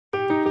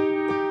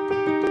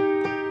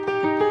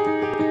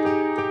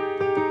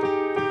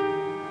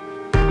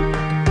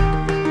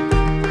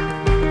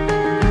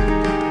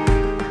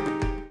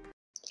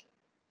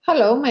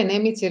Hello, my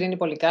name is Irene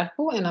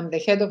Polycarpou and I'm the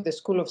head of the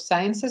School of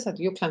Sciences at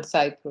UCLan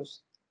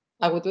Cyprus.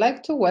 I would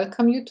like to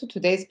welcome you to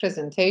today's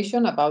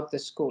presentation about the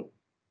school.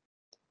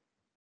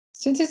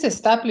 Since its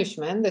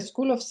establishment, the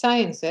School of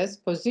Sciences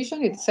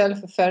positioned itself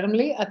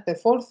firmly at the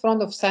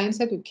forefront of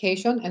science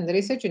education and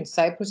research in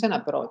Cyprus and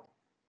abroad.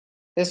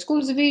 The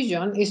school's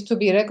vision is to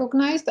be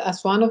recognized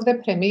as one of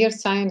the premier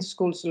science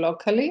schools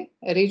locally,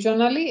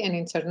 regionally, and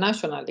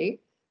internationally,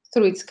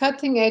 through its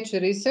cutting-edge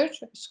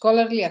research,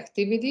 scholarly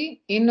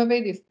activity,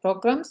 innovative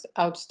programs,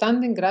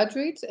 outstanding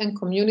graduates, and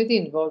community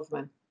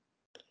involvement.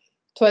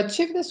 To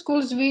achieve the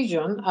school's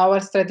vision, our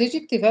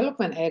strategic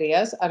development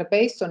areas are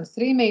based on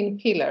three main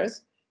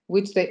pillars,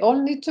 which they all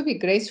need to be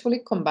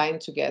gracefully combined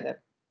together.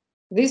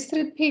 These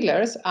three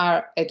pillars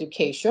are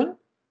education,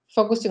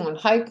 focusing on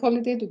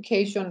high-quality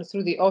education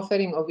through the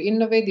offering of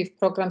innovative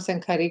programs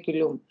and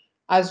curriculum,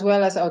 as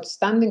well as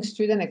outstanding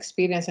student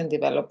experience and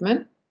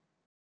development.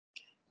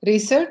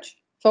 Research,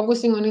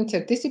 focusing on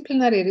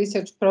interdisciplinary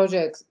research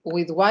projects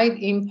with wide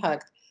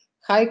impact,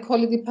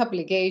 high-quality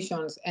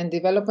publications, and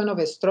development of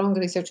a strong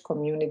research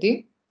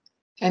community.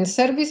 And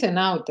service and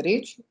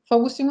outreach,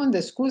 focusing on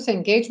the school's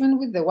engagement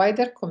with the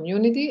wider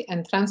community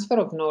and transfer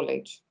of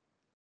knowledge.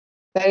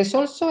 There is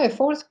also a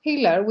fourth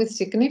pillar with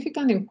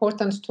significant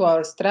importance to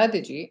our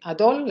strategy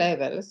at all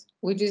levels,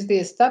 which is the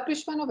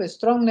establishment of a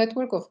strong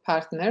network of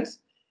partners,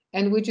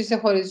 and which is a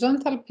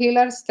horizontal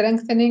pillar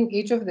strengthening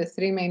each of the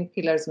three main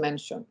pillars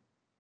mentioned.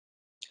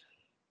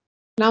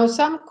 Now,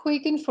 some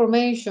quick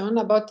information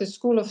about the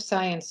School of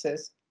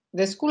Sciences.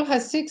 The school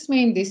has 6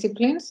 main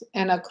disciplines,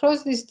 and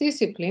across these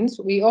disciplines,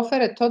 we offer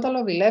a total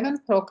of 11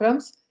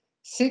 programs,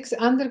 6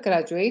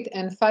 undergraduate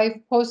and 5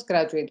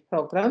 postgraduate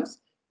programs,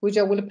 which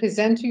I will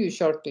present to you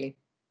shortly.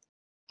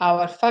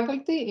 Our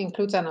faculty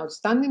includes an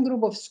outstanding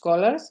group of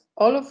scholars,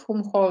 all of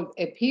whom hold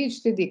a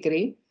PhD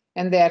degree,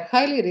 and they are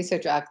highly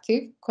research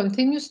active,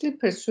 continuously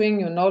pursuing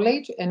new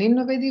knowledge and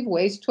innovative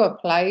ways to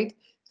apply it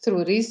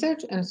through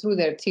research and through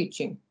their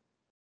teaching.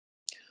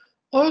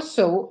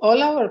 Also,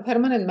 all our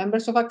permanent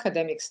members of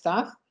academic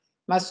staff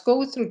must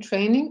go through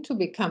training to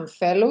become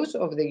fellows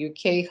of the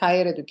UK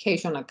Higher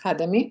Education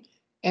Academy,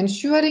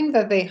 ensuring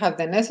that they have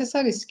the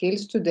necessary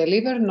skills to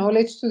deliver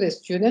knowledge to the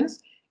students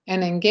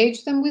and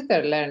engage them with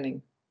their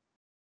learning.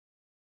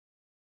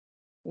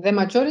 The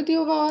majority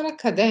of our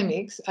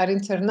academics are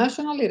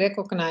internationally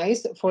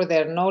recognized for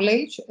their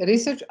knowledge,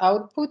 research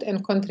output,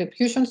 and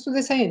contributions to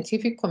the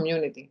scientific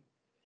community.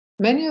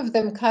 Many of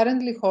them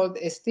currently hold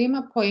esteemed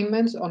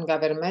appointments on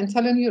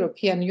governmental and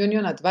European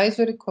Union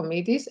advisory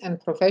committees and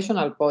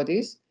professional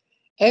bodies,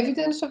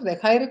 evidence of the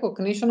high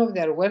recognition of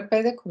their work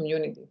by the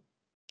community.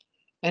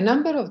 A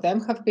number of them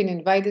have been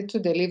invited to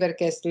deliver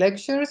guest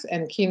lectures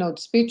and keynote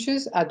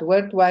speeches at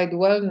worldwide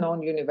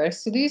well-known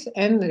universities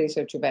and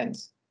research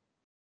events.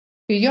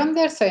 Beyond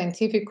their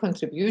scientific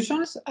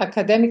contributions,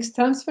 academics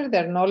transfer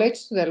their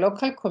knowledge to the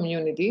local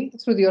community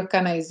through the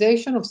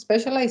organization of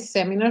specialized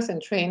seminars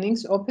and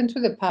trainings open to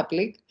the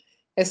public,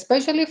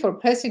 especially for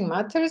pressing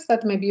matters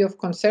that may be of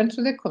concern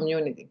to the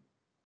community.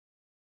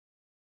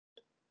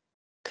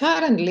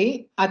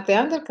 Currently, at the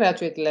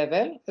undergraduate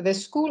level, the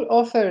school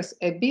offers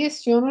a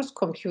BSc Honours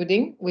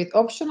Computing with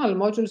optional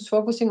modules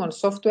focusing on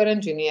software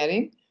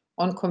engineering,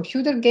 on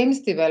computer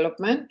games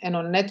development, and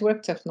on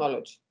network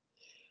technology.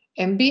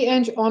 And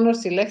B.Eng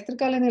Honours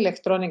Electrical and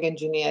Electronic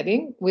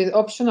Engineering with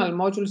optional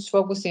modules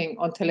focusing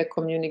on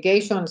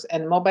telecommunications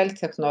and mobile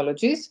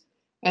technologies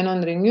and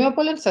on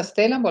renewable and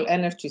sustainable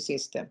energy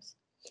systems.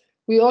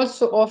 We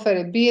also offer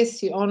a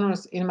BSc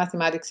Honours in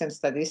Mathematics and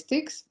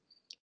Statistics,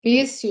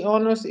 BSc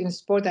Honours in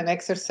Sport and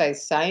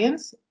Exercise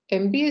Science,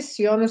 and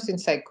BSc Honours in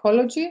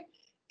Psychology,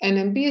 and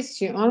a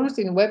BSc Honours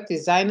in Web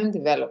Design and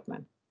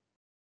Development.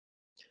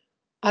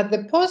 At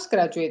the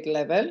postgraduate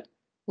level,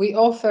 we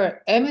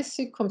offer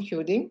MSc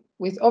Computing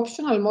with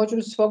optional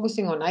modules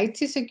focusing on IT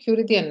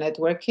security and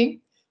networking,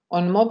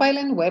 on mobile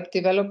and web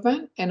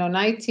development, and on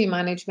IT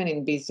management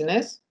in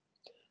business,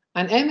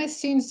 an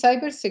MSc in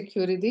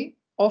cybersecurity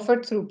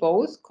offered through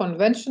both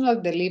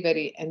conventional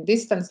delivery and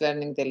distance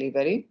learning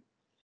delivery,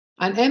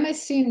 an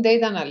MSc in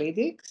data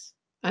analytics,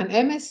 an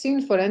MSc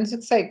in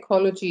forensic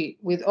psychology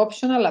with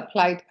optional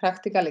applied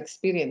practical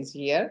experience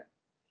year,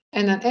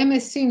 and an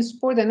MSc in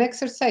sport and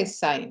exercise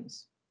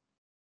science.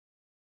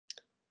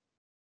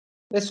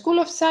 The School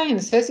of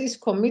Sciences is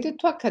committed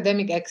to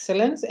academic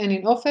excellence and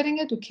in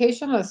offering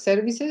educational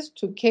services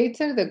to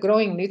cater the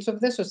growing needs of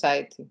the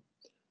society.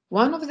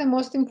 One of the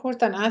most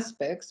important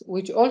aspects,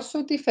 which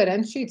also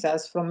differentiates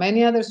us from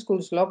many other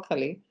schools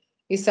locally,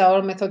 is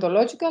our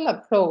methodological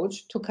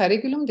approach to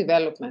curriculum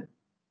development.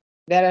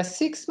 There are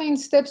 6 main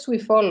steps we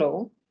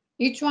follow,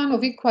 each one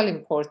of equal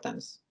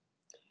importance.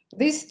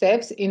 These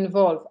steps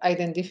involve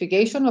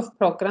identification of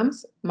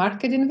programs,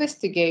 market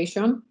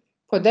investigation,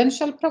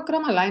 potential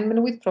program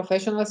alignment with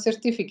professional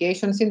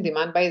certifications in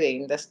demand by the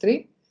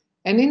industry,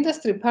 and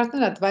industry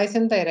partner advice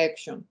and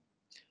direction.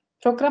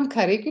 Program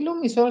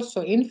curriculum is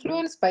also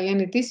influenced by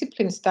any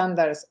discipline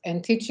standards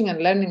and teaching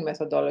and learning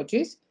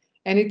methodologies,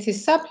 and it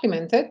is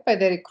supplemented by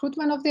the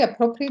recruitment of the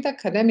appropriate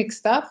academic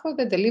staff for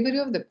the delivery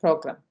of the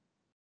program.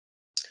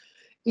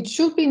 It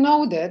should be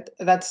noted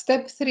that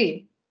Step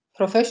 3,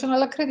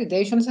 professional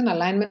accreditations and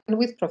alignment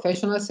with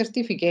professional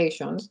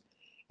certifications,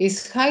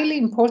 is highly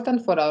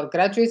important for our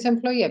graduates'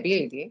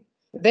 employability.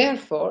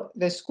 Therefore,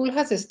 the school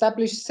has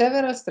established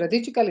several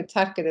strategically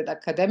targeted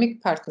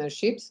academic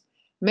partnerships,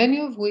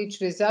 many of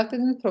which resulted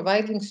in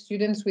providing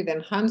students with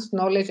enhanced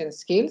knowledge and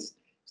skills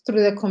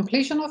through the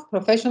completion of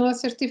professional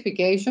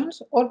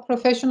certifications or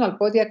professional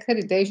body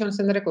accreditations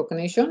and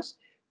recognitions,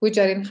 which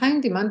are in high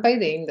demand by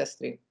the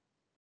industry.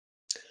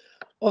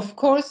 Of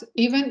course,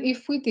 even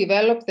if we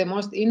develop the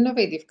most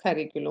innovative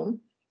curriculum,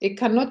 it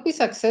cannot be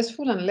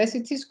successful unless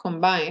it is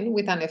combined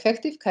with an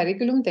effective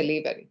curriculum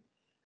delivery.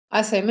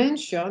 As I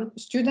mentioned,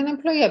 student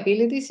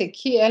employability is a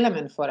key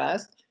element for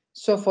us,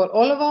 so for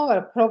all of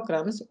our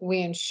programs, we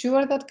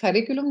ensure that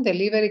curriculum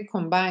delivery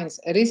combines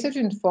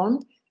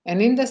research-informed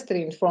and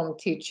industry-informed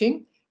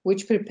teaching,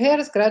 which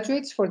prepares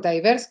graduates for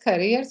diverse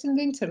careers in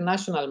the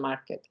international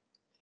market.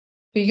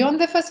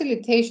 Beyond the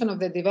facilitation of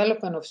the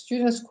development of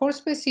students'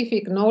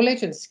 course-specific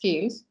knowledge and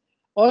skills,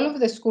 all of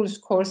the school's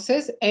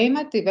courses aim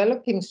at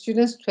developing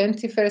students'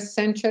 21st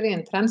century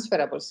and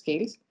transferable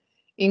skills,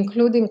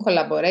 including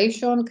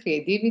collaboration,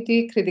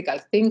 creativity, critical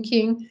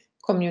thinking,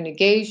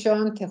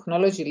 communication,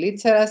 technology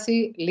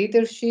literacy,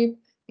 leadership,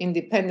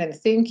 independent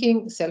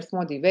thinking,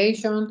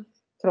 self-motivation,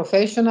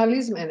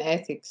 professionalism, and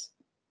ethics.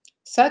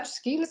 Such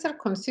skills are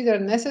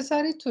considered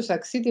necessary to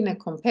succeed in a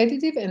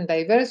competitive and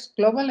diverse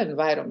global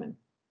environment.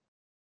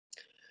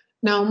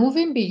 Now,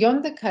 moving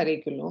beyond the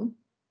curriculum,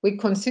 we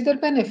consider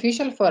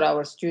beneficial for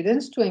our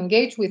students to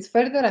engage with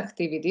further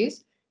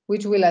activities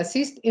which will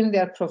assist in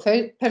their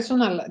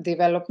personal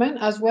development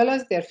as well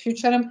as their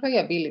future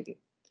employability.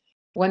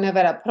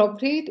 Whenever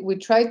appropriate, we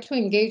try to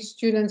engage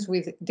students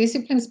with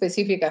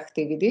discipline-specific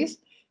activities,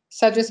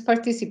 such as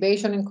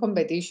participation in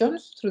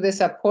competitions through the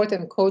support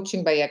and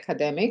coaching by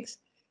academics,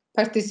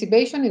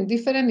 participation in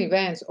different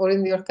events or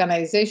in the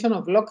organization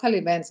of local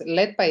events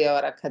led by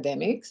our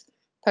academics,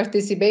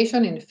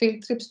 participation in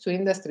field trips to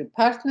industry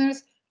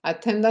partners,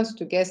 attendance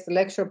to guest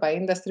lecture by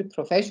industry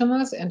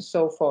professionals, and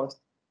so forth.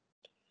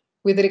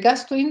 With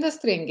regards to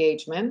industry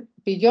engagement,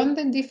 beyond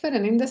the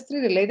different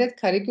industry-related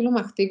curriculum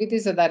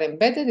activities that are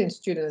embedded in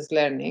students'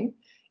 learning,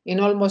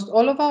 in almost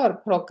all of our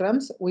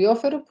programs, we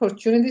offer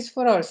opportunities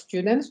for our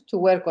students to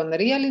work on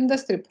real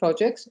industry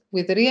projects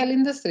with real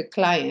industry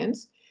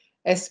clients,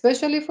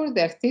 especially for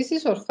their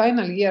thesis or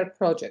final year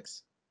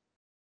projects.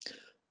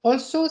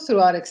 Also, through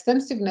our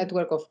extensive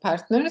network of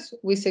partners,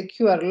 we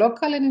secure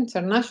local and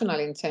international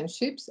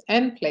internships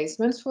and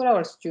placements for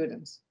our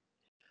students.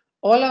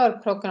 All our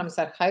programs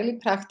are highly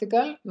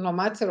practical, no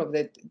matter of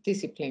the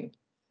discipline.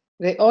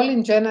 They all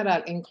in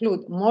general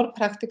include more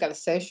practical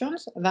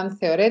sessions than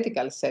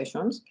theoretical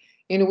sessions,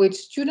 in which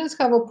students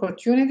have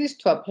opportunities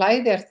to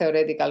apply their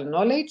theoretical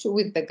knowledge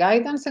with the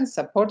guidance and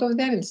support of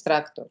their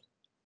instructor.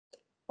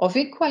 Of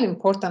equal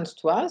importance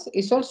to us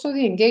is also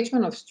the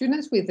engagement of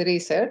students with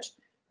research,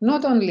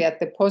 not only at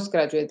the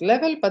postgraduate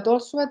level, but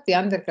also at the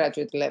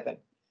undergraduate level.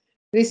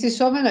 This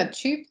is often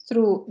achieved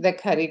through the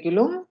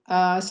curriculum,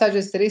 such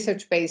as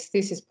research-based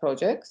thesis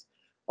projects,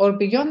 or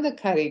beyond the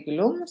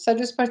curriculum, such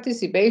as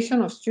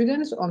participation of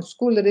students on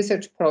school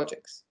research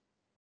projects.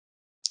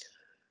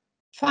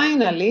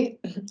 Finally,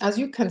 as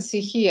you can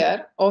see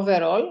here,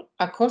 overall,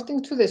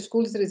 according to the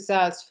school's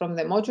results from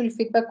the module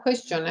feedback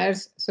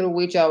questionnaires through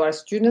which our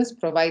students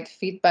provide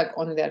feedback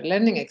on their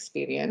learning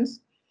experience,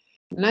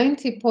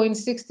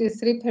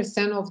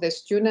 90.63% of the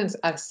students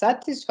are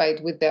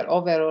satisfied with their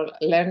overall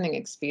learning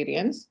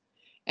experience,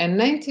 and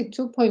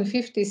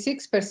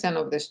 92.56%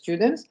 of the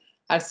students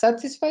are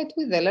satisfied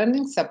with the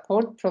learning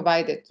support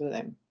provided to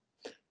them.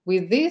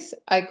 With this,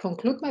 I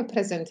conclude my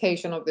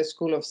presentation of the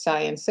School of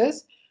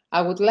Sciences.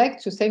 I would like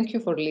to thank you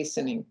for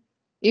listening.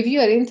 If you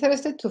are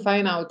interested to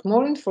find out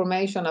more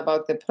information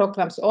about the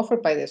programs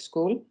offered by the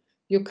school,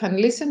 you can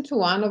listen to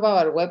one of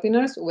our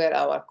webinars where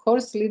our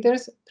course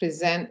leaders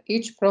present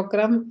each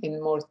program in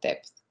more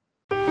depth.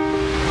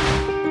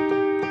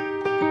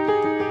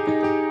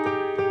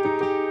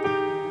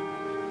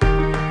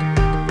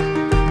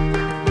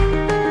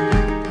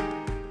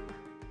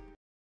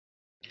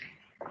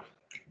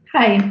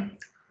 Hi,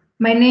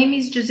 my name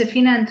is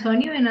Josefina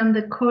Antonio and I'm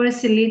the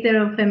course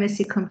leader of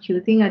MSc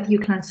Computing at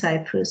UCLan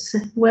Cyprus.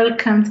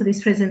 Welcome to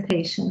this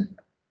presentation.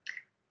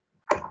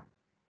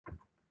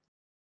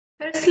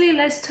 Firstly,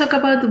 let's talk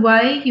about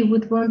why you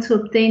would want to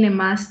obtain a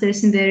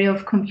master's in the area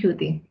of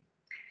computing.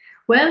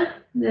 Well,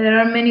 there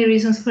are many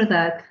reasons for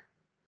that.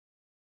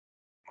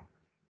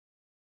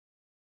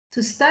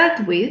 To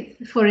start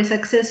with, for a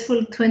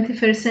successful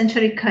 21st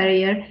century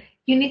career,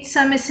 you need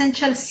some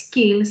essential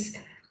skills.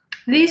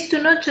 These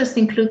do not just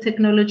include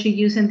technology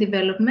use and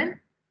development,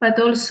 but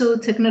also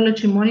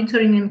technology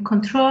monitoring and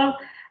control,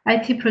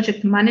 IT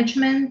project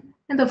management,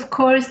 and of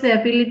course, the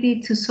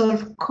ability to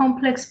solve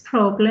complex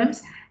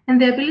problems and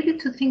the ability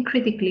to think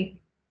critically.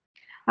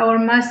 Our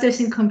Masters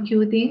in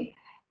Computing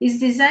is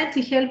designed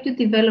to help you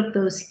develop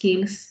those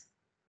skills.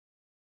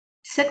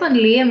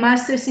 Secondly, a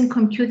Masters in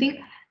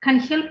Computing can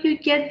help you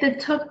get the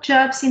top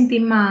jobs in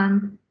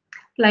demand.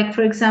 like,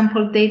 for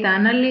example, data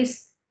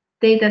analyst,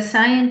 data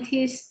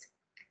scientist,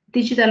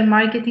 digital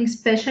marketing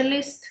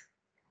specialist,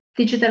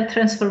 digital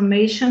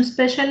transformation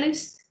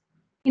specialist,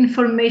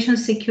 information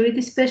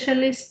security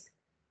specialist,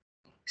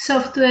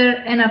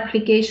 software and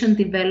application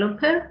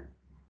developer,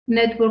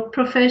 network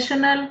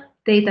professional,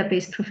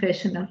 database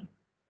professional.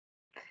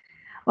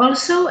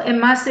 Also, a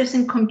master's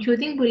in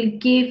computing will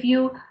give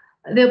you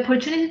the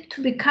opportunity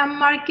to become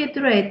market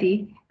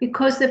ready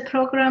because the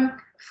program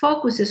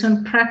focuses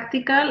on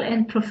practical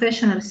and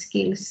professional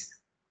skills.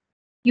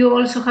 You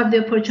also have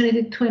the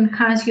opportunity to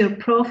enhance your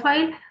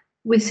profile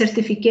with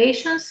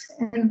certifications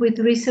and with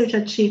research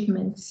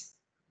achievements.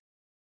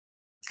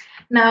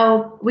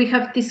 Now, we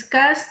have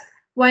discussed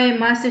why a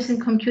master's in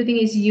computing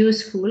is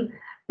useful,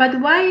 but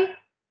why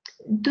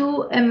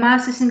do a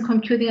master's in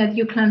computing at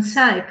UCLan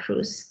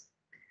Cyprus?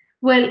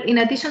 Well, in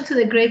addition to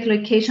the great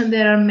location,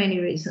 there are many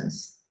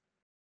reasons.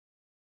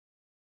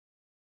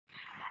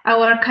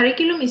 Our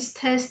curriculum is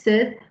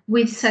tested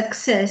with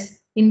success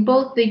in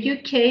both the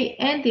UK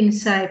and in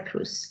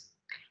Cyprus.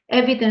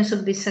 Evidence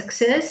of this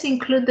success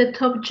include the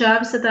top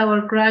jobs that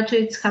our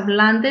graduates have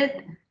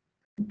landed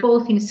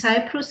both in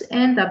Cyprus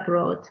and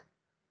abroad.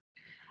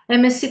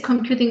 MSc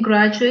Computing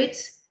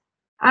graduates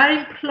are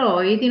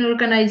employed in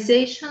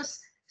organizations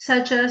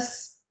such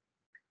as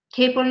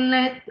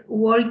CableNet,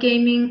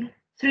 Wargaming,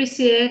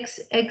 3CX,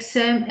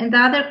 XM, and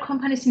other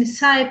companies in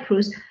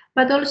Cyprus,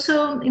 but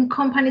also in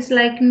companies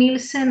like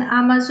Nielsen,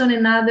 Amazon,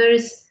 and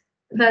others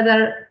that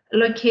are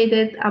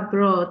located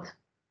abroad.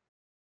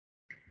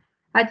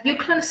 At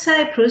UCLan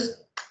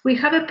Cyprus, we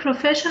have a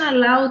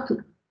professional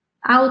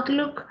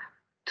outlook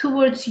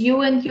towards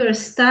you and your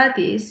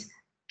studies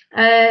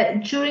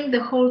during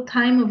the whole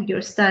time of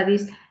your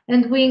studies,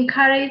 and we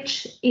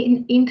encourage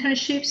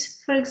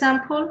internships, for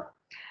example.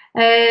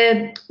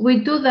 We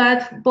do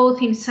that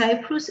both in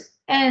Cyprus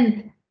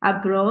and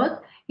abroad.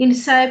 In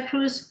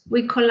Cyprus,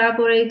 we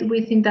collaborate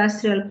with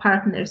industrial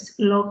partners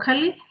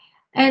locally,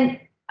 and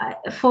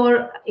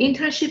for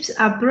internships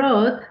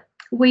abroad,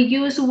 we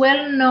use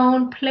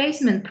well-known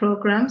placement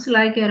programs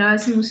like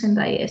Erasmus and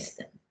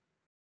IESTE.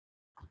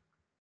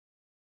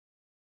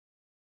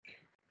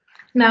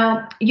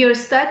 Now, your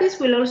studies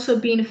will also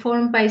be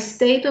informed by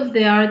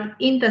state-of-the-art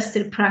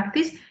industry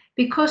practice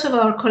because of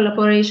our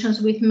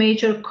collaborations with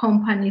major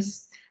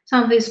companies.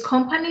 Some of these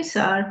companies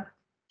are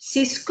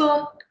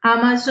Cisco,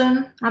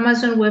 Amazon,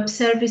 Amazon Web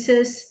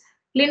Services,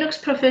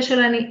 Linux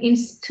Professional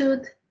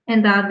Institute,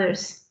 and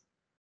others.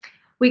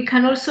 We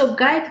can also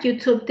guide you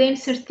to obtain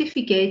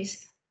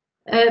certificates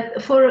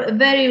for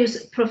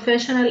various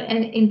professional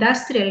and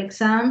industrial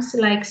exams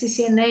like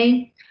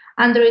CCNA,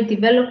 Android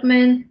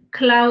Development,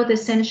 Cloud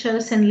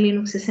Essentials, and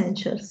Linux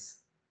Essentials.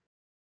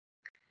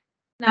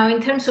 Now,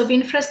 in terms of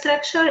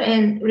infrastructure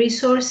and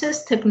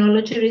resources,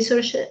 technology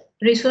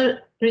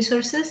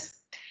resources,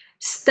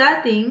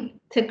 studying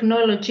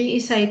technology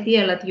is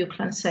ideal at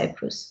UCLan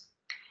Cyprus,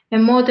 a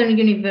modern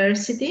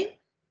university,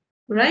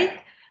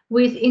 right,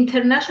 with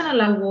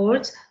international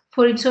awards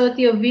for its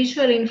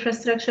audiovisual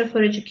infrastructure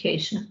for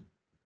education.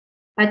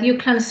 At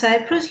UCLan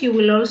Cyprus, you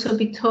will also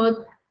be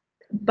taught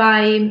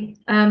by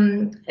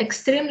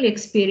extremely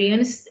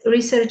experienced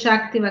research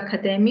active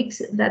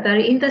academics that are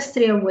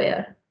industry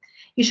aware.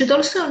 You should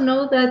also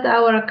know that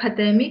our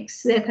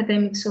academics, the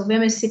academics of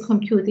MSc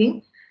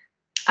Computing,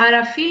 are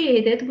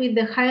affiliated with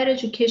the Higher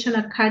Education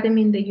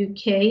Academy in the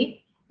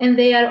UK, and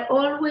they are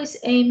always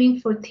aiming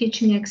for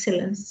teaching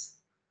excellence.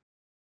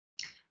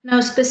 Now,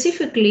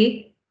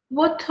 specifically,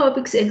 what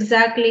topics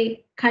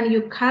exactly can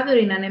you cover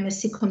in an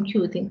MSc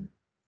Computing?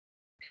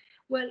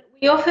 Well,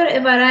 we offer a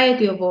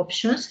variety of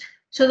options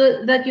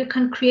so that you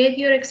can create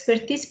your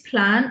expertise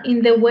plan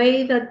in the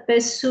way that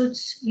best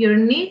suits your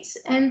needs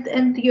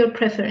and your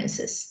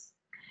preferences.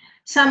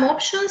 Some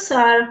options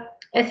are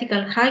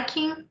ethical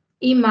hacking,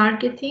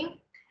 e-marketing,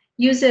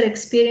 user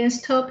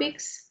experience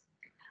topics,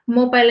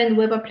 mobile and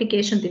web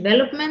application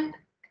development,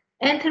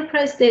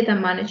 enterprise data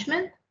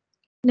management,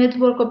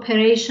 network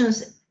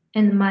operations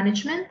and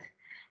management,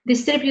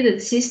 distributed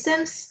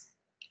systems,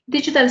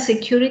 digital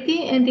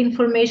security, and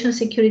information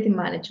security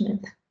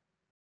management.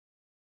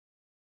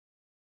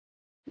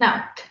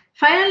 Now,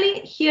 finally,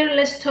 here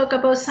let's talk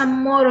about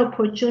some more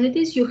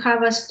opportunities you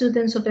have as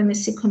students of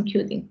MSc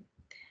Computing.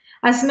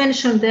 As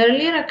mentioned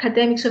earlier,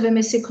 academics of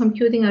MSc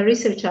Computing are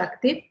research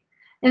active,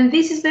 and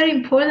this is very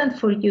important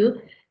for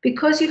you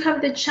because you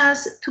have the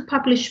chance to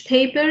publish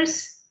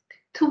papers,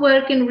 to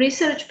work in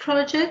research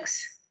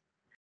projects,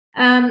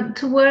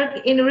 to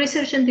work in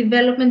research and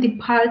development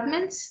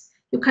departments.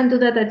 You can do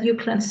that at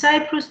UCLan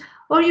Cyprus,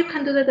 or you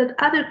can do that at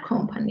other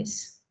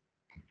companies.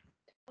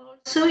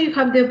 Also, you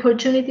have the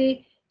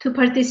opportunity to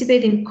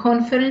participate in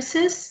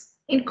conferences,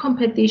 in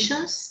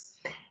competitions,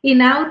 in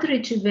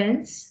outreach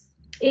events,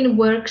 in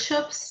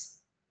workshops,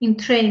 in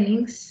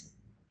trainings,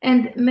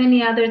 and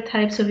many other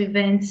types of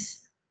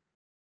events.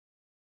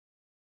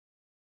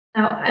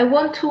 Now, I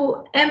want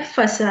to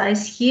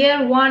emphasize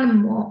here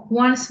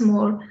once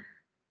more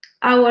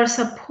our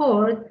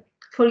support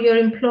for your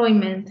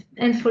employment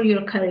and for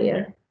your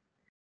career.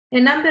 A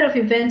number of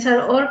events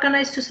are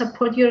organized to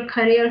support your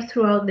career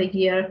throughout the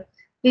year.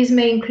 These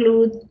may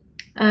include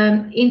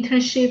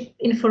internship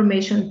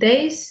information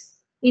days,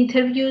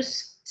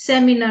 interviews,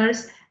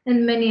 seminars,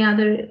 and many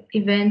other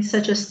events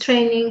such as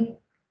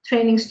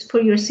trainings for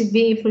your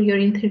CV, for your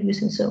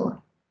interviews, and so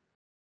on.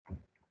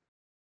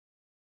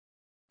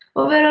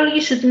 Overall, you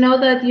should know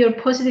that your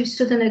positive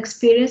student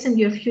experience and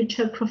your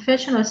future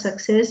professional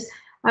success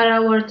are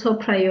our top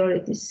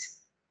priorities.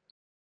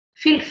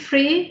 Feel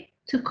free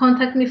to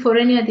contact me for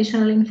any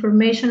additional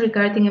information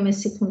regarding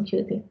MSc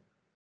Computing.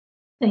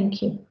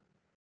 Thank you.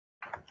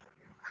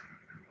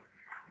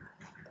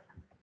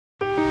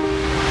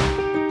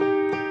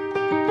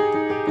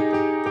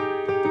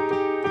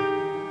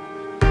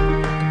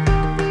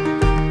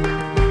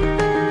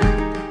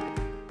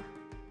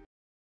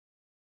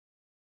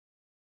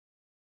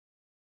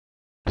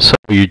 So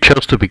you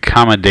chose to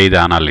become a data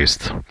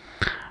analyst.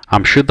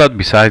 I'm sure that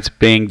besides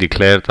being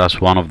declared as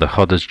one of the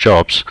hottest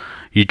jobs,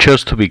 you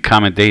chose to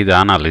become a data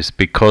analyst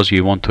because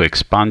you want to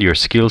expand your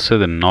skill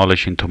set and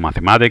knowledge into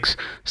mathematics,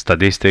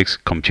 statistics,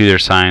 computer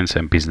science,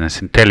 and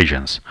business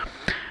intelligence.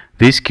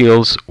 These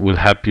skills will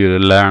help you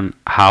learn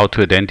how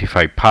to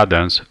identify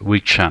patterns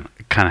which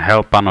can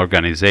help an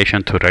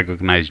organization to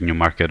recognize new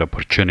market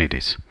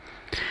opportunities.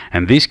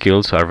 And these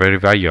skills are very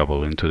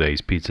valuable in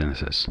today's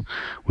businesses,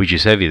 which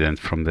is evident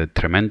from the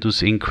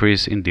tremendous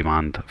increase in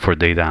demand for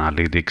data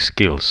analytics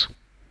skills.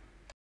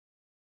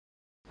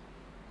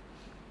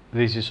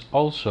 This is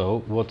also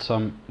what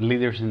some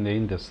leaders in the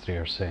industry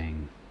are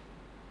saying.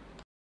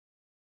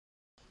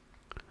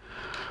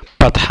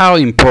 But how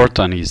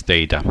important is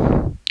data?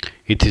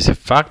 It is a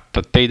fact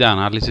that data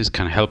analysis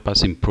can help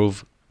us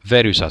improve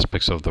various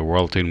aspects of the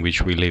world in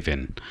which we live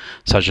in,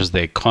 such as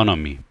the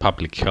economy,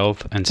 public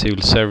health, and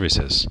civil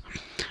services.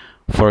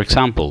 For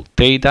example,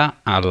 data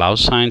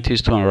allows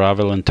scientists to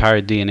unravel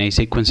entire DNA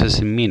sequences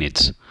in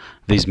minutes.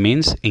 This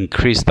means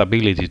increased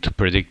ability to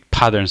predict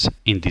patterns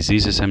in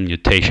diseases and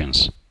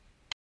mutations.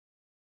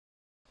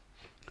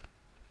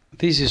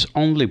 This is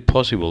only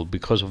possible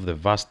because of the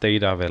vast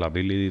data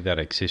availability that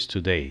exists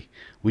today,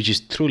 which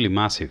is truly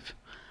massive.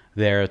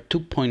 There are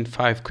 2.5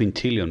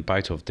 quintillion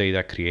bytes of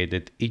data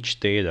created each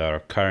day at our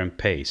current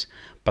pace,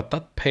 but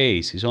that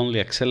pace is only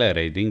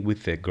accelerating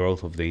with the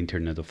growth of the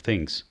Internet of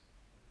Things.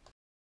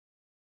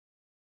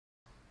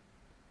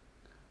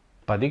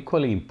 But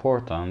equally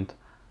important,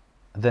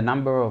 the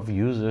number of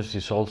users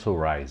is also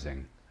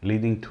rising,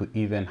 leading to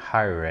even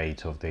higher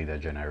rates of data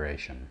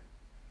generation.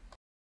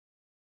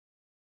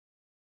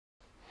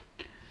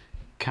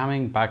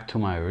 Coming back to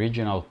my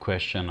original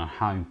question on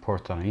how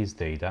important is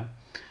data,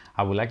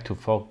 I would like to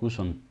focus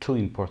on two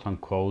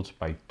important quotes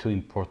by two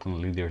important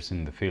leaders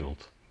in the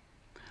field.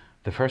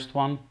 The first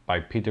one, by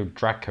Peter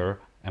Drucker,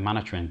 a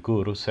management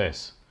guru,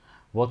 says,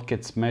 "What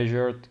gets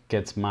measured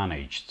gets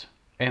managed,"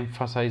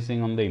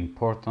 emphasizing on the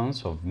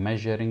importance of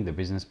measuring the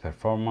business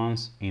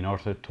performance in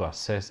order to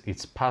assess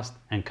its past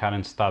and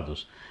current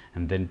status,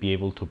 and then be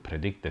able to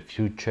predict the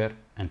future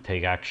and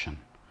take action.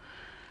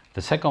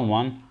 The second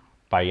one,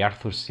 by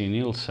Arthur C.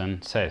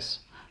 Nielsen, says,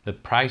 "The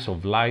price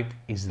of light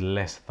is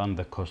less than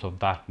the cost of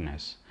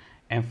darkness,"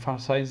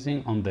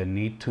 emphasizing on the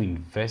need to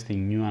invest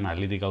in new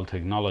analytical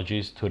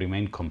technologies to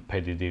remain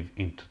competitive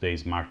in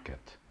today's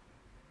market.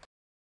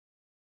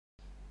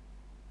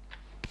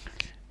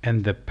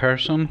 And the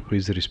person who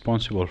is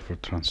responsible for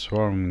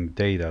transforming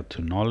data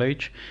to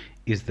knowledge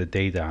is the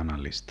data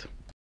analyst.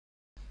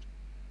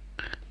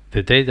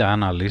 The data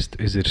analyst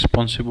is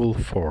responsible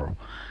for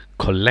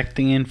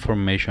collecting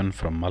information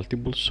from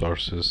multiple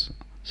sources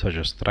such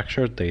as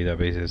structured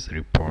databases,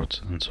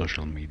 reports, and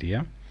social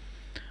media,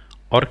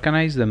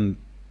 organize them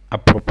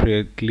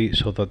appropriately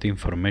so that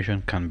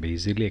information can be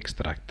easily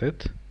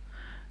extracted,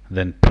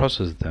 then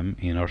process them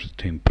in order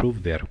to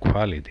improve their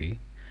quality,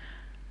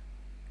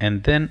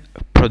 and then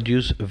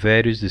produce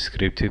various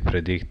descriptive,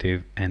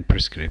 predictive, and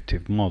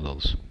prescriptive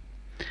models.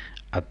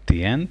 At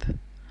the end,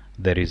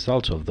 the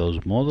results of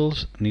those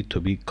models need to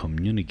be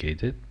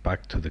communicated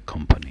back to the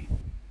company.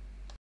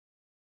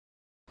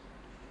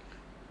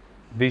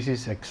 This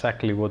is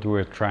exactly what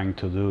we're trying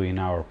to do in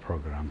our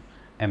program,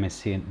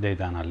 MSc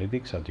Data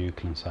Analytics at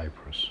UCLan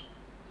Cyprus.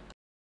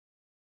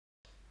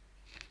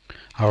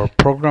 Our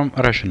program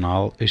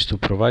rationale is to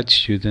provide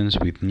students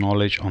with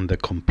knowledge on the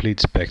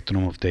complete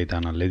spectrum of data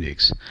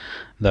analytics.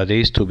 That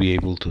is, to be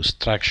able to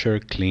structure,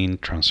 clean,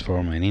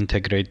 transform, and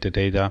integrate the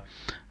data,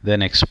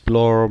 then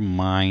explore,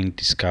 mine,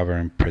 discover,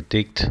 and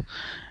predict,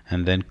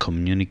 and then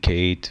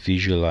communicate,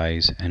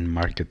 visualize, and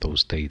market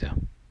those data.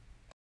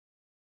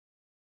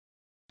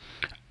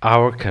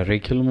 Our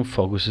curriculum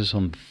focuses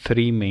on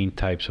three main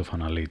types of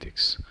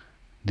analytics.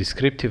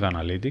 Descriptive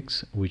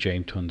analytics, which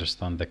aim to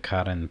understand the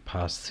current and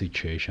past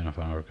situation of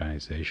an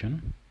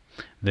organization.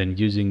 Then,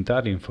 using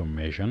that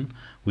information,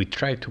 we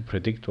try to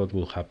predict what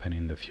will happen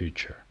in the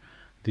future.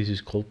 This is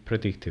called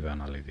predictive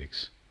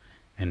analytics.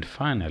 And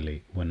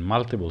finally, when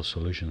multiple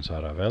solutions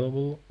are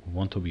available, we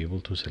want to be able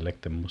to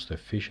select the most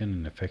efficient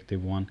and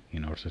effective one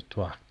in order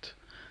to act.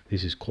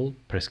 This is called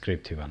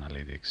prescriptive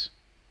analytics.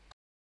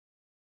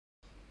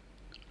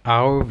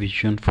 Our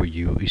vision for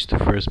you is to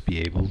first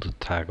be able to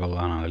tackle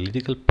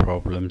analytical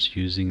problems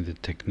using the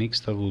techniques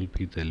that will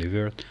be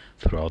delivered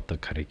throughout the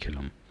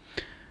curriculum.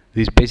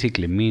 This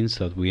basically means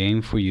that we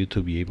aim for you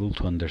to be able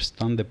to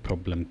understand the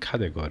problem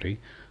category,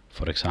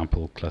 for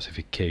example,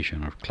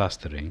 classification or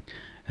clustering,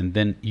 and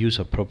then use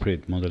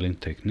appropriate modeling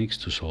techniques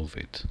to solve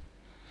it.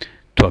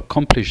 To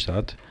accomplish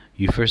that,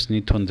 you first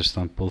need to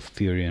understand both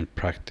theory and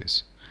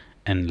practice,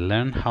 and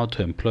learn how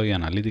to employ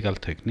analytical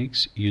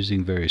techniques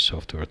using various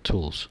software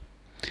tools.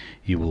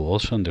 You will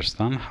also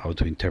understand how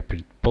to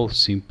interpret both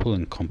simple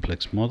and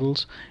complex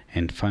models,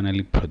 and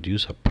finally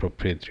produce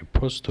appropriate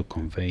reports to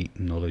convey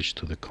knowledge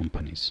to the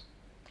companies.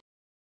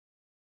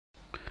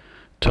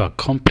 To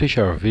accomplish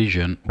our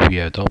vision, we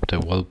adopt a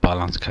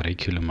well-balanced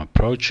curriculum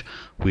approach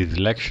with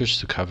lectures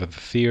to cover the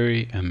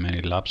theory and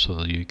many labs so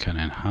that you can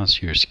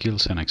enhance your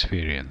skills and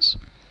experience.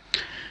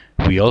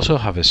 We also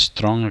have a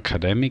strong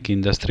academic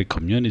industry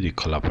community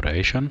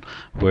collaboration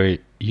where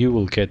you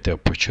will get the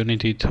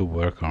opportunity to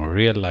work on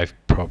real-life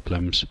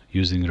problems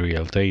using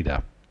real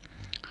data.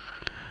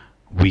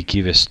 We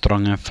give a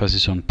strong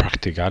emphasis on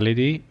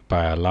practicality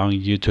by allowing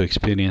you to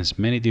experience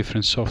many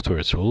different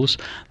software tools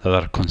that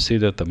are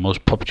considered the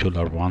most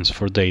popular ones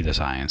for data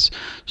science,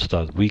 so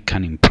that we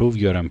can improve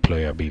your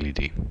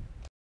employability.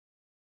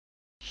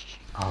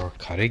 Our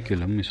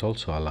curriculum is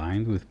also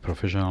aligned with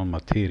professional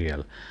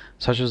material,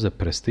 such as the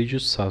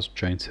prestigious SAS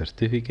Joint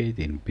Certificate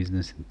in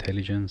Business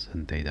Intelligence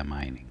and Data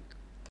Mining.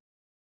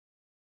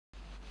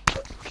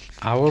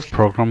 Our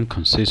program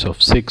consists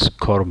of 6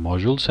 core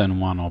modules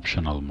and 1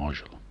 optional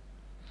module.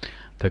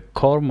 The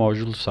core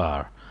modules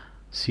are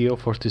CO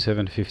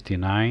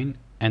 4759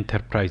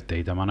 Enterprise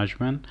Data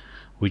Management,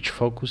 which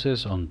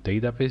focuses on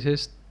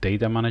databases,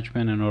 data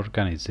management and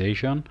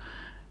organization,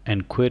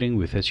 and querying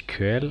with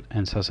SQL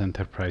and SAS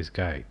Enterprise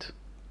Guide.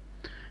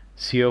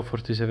 CO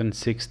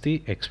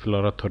 4760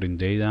 Exploratory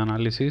Data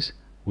Analysis,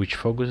 which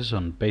focuses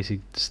on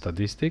basic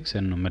statistics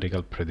and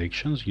numerical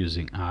predictions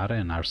using R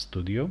and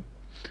RStudio.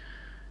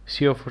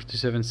 CO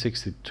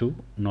 4762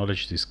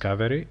 Knowledge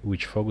Discovery,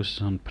 which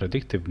focuses on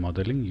predictive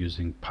modeling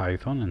using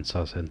Python and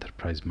SAS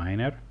Enterprise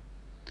Miner.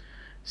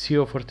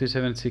 CO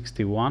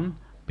 4761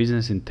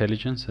 Business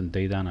Intelligence and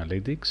Data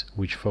Analytics,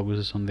 which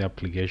focuses on the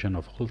application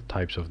of all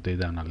types of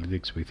data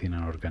analytics within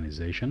an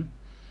organization.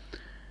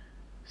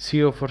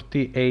 CO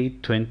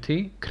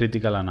 4820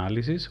 Critical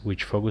Analysis,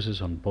 which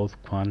focuses on both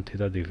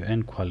quantitative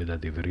and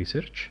qualitative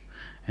research.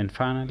 And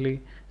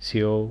finally,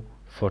 CO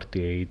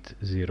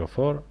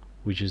 4804,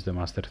 which is the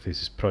Master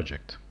Thesis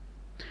Project.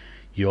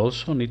 You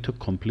also need to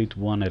complete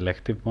 1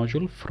 elective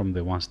module from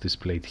the ones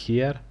displayed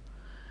here.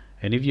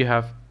 And if you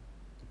have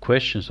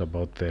questions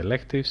about the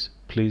electives,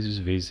 please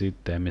visit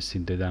the MSc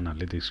in Data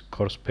Analytics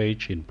course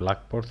page in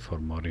Blackboard for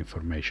more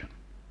information.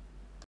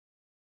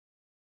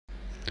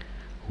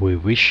 We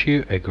wish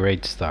you a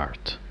great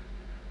start.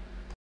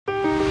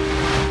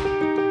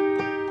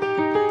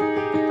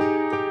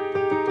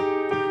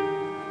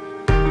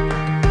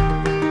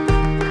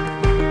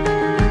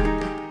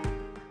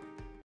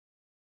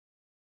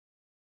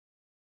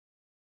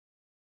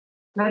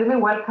 Let me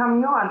welcome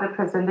you at the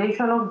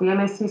presentation of the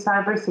MSc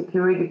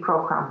Cybersecurity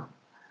program.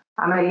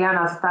 I'm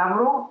Eliana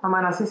Stavru. I'm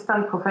an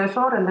assistant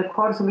professor and the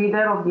course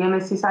leader of the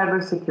MSc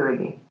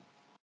Cybersecurity.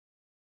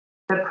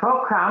 The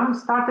program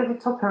started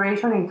its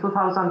operation in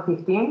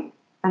 2015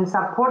 and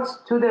supports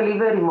 2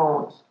 delivery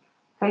modes,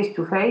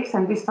 face-to-face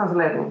and distance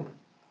learning.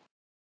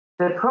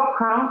 The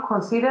program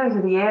considers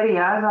the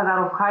areas that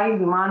are of high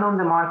demand on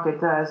the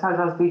market, such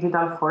as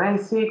digital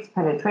forensics,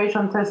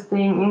 penetration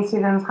testing,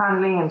 incident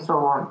handling, and so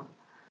on,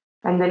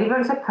 and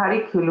delivers a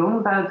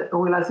curriculum that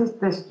will assist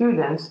the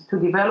students to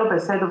develop a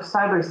set of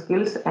cyber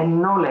skills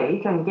and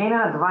knowledge and gain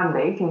an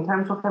advantage in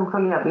terms of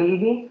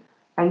employability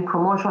and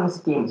promotion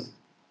schemes.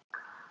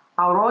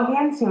 Our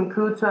audience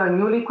includes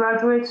newly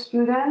graduate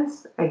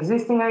students,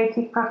 existing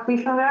IT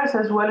practitioners,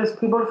 as well as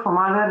people from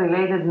other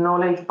related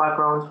knowledge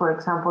backgrounds, for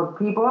example,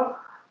 people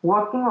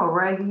working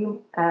already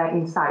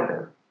in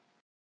cyber.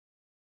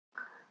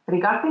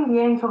 Regarding the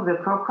aims of the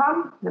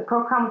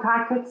program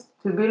targets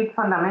to build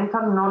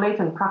fundamental knowledge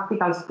and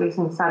practical skills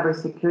in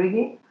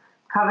cybersecurity,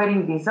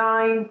 covering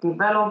design,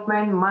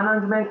 development,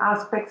 management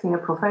aspects in a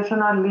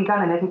professional, legal,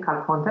 and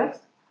ethical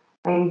context,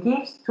 and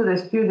gives to the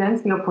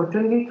students the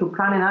opportunity to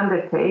plan and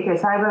undertake a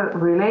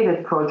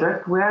cyber-related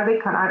project where they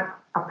can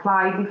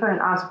apply different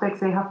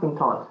aspects they have been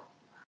taught.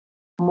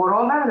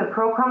 Moreover, the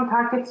program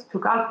targets to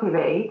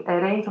cultivate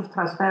a range of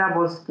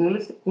transferable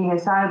skills in a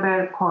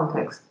cyber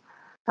context,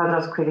 such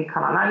as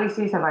critical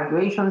analysis,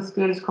 evaluation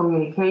skills,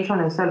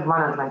 communication, and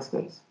self-management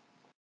skills.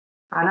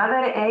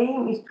 Another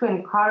aim is to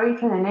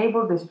encourage and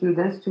enable the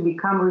students to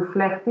become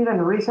reflective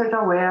and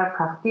research-aware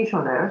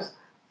practitioners,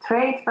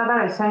 traits that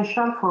are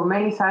essential for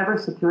many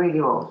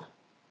cybersecurity roles.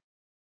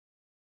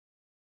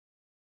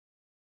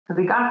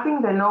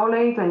 Regarding the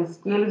knowledge and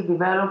skills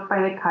developed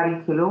by the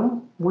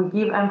curriculum, we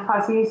give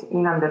emphasis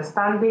in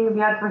understanding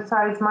the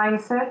adversary's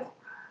mindset,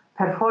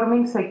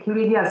 performing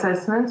security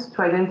assessments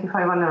to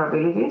identify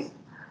vulnerabilities,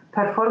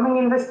 performing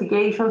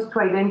investigations to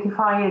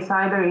identify a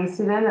cyber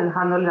incident and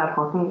handle it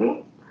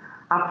accordingly,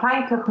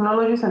 applying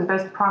technologies and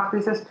best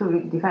practices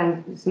to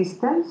defend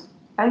systems,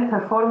 and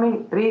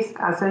performing risk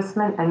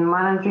assessment and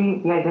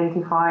managing the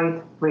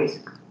identified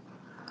risk.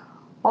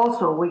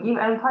 Also, we give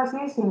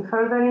emphasis in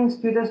furthering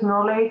students'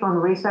 knowledge on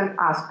research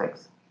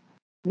aspects.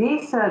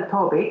 These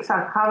topics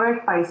are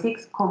covered by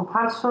 6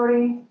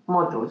 compulsory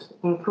modules,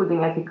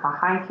 including ethical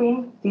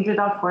hacking,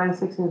 digital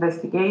forensics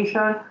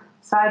investigation,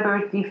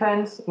 cyber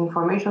defense,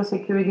 information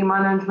security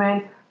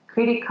management,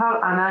 critical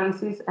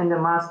analysis, and the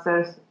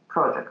master's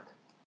project.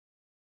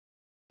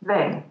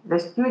 Then, the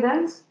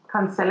students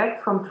can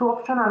select from 2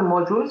 optional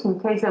modules in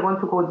case they want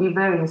to go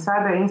deeper in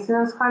cyber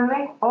incidents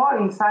handling or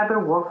in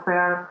cyber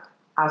warfare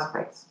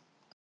aspects.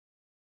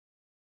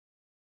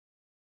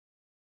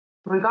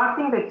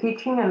 Regarding the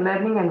teaching and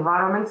learning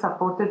environment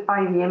supported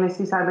by the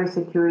MSc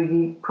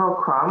Cybersecurity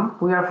program,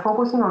 we are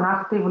focusing on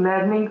active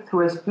learning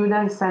through a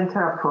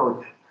student-centered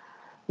approach.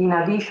 In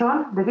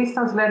addition, the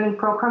distance learning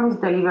program is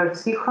delivered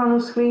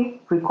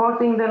synchronously,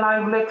 recording the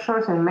live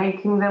lectures and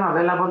making them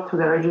available to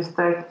the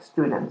registered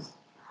students.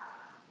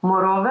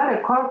 Moreover,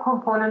 a core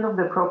component of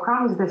the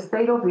program is the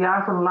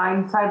state-of-the-art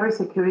online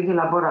cybersecurity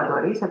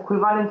laboratories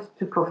equivalent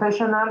to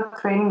professional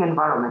training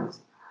environments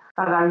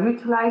that are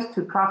utilized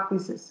to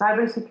practice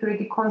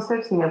cybersecurity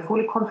concepts in a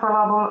fully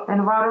controllable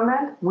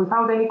environment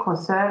without any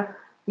concern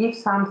if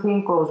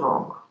something goes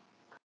wrong.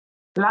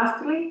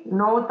 Lastly,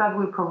 note that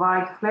we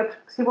provide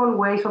flexible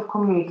ways of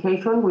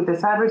communication with the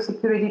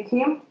cybersecurity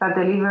team that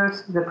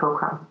delivers the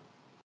program.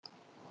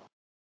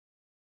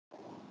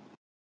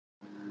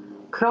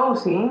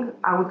 Closing,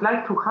 I would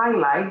like to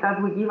highlight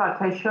that we give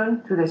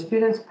attention to the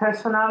students'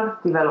 personal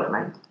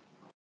development.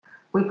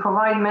 We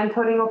provide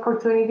mentoring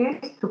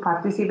opportunities to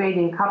participate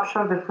in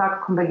Capture the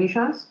Flag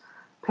competitions,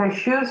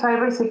 pursue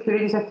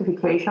cybersecurity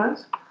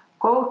certifications,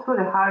 go through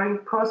the hiring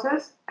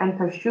process, and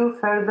pursue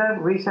further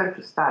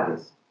research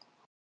studies.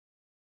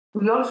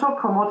 We also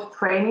promote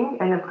training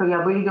and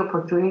employability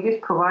opportunities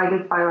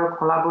provided by our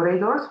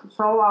collaborators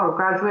so our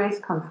graduates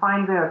can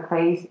find their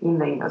place in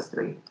the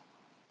industry.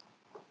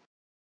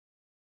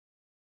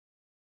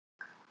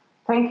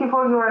 Thank you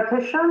for your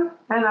attention,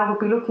 and I will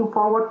be looking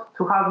forward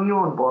to have you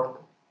on board.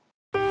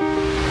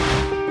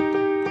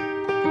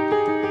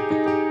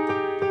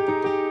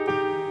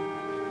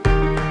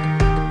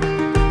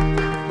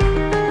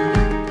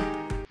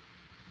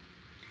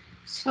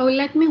 So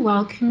let me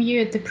welcome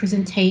you at the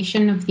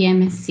presentation of the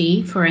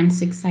MSc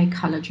Forensic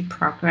Psychology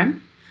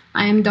program.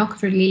 I am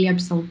Dr. Lilia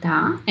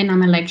Psalta, and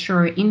I'm a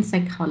lecturer in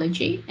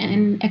psychology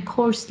and a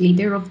course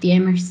leader of the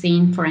MSc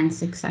in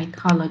Forensic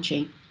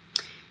Psychology.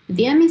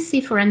 The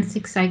MSc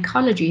Forensic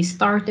Psychology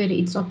started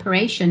its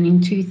operation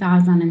in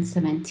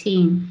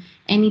 2017,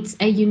 and it's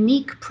a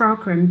unique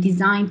program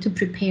designed to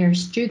prepare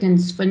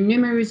students for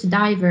numerous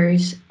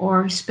diverse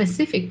or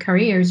specific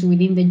careers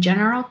within the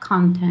general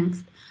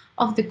context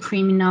of the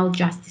criminal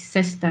justice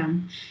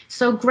system.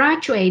 So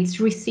graduates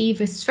receive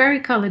a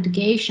spherical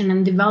education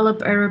and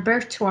develop a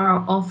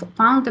repertoire of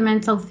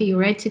fundamental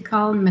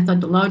theoretical,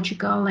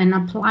 methodological, and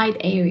applied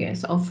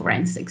areas of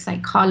forensic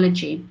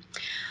psychology.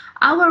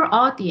 Our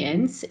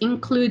audience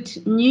includes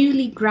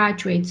newly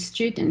graduate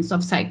students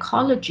of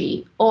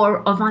psychology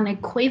or of an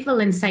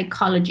equivalent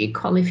psychology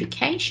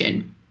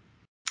qualification,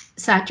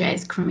 such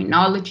as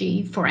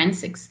criminology,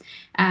 forensics,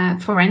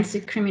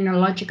 forensic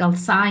criminological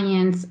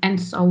science, and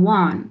so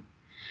on.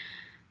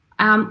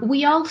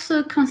 We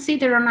also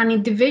consider on an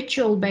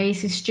individual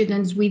basis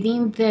students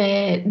within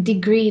the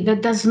degree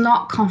that does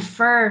not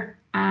confer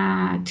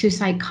to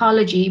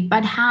psychology,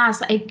 but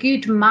has a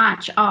good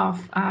match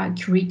of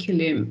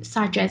curriculum,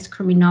 such as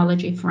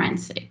criminology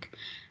forensic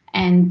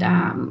and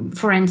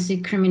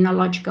forensic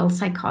criminological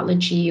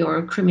psychology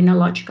or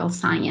criminological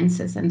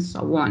sciences and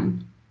so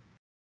on.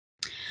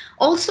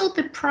 Also,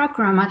 the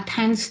program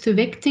attends to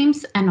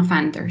victims and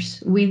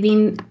offenders.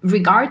 Within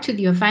regard to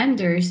the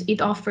offenders,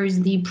 it offers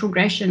the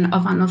progression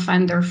of an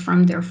offender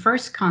from their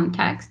first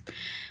contact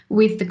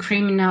with the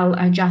criminal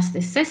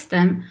justice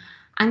system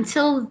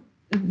until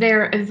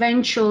their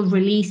eventual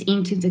release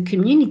into the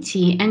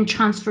community and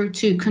transfer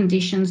to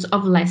conditions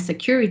of less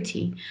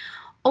security.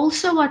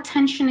 Also,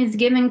 attention is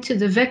given to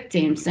the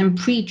victims and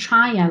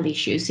pre-trial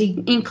issues,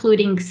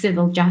 including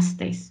civil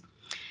justice.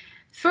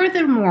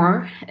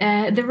 Furthermore,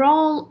 the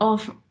role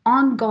of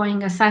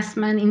ongoing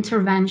assessment,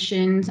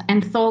 interventions,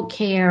 and thought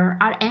care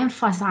are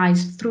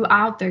emphasized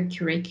throughout their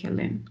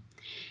curriculum.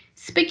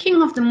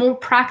 Speaking of the more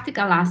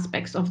practical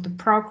aspects of the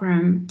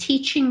program,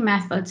 teaching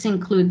methods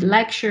include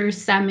lectures,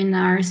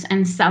 seminars,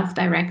 and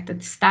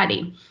self-directed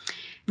study.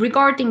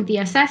 Regarding the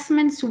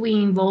assessments, we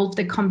involve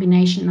the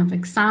combination of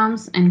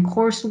exams and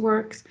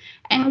coursework,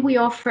 and we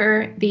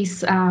offer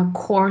this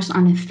course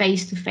on a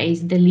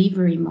face-to-face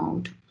delivery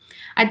mode.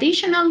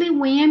 Additionally,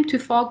 we aim to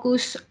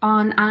focus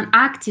on an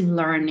active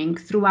learning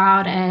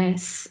throughout a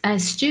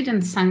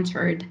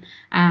student-centered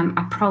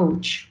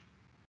approach.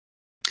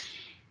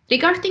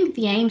 Regarding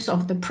the aims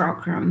of the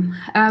program,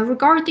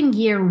 regarding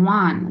year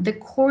 1, the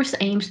course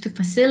aims to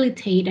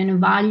facilitate and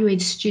evaluate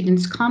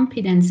students'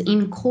 competence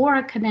in core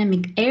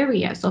academic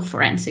areas of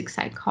forensic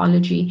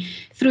psychology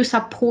through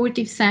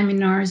supportive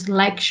seminars,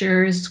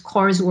 lectures,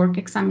 coursework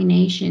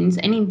examinations,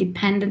 and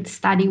independent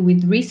study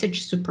with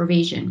research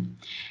supervision.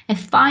 A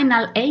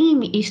final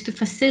aim is to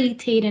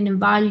facilitate and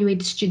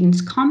evaluate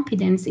students'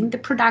 competence in the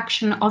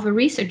production of a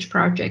research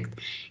project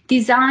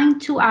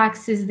designed to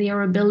access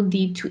their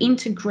ability to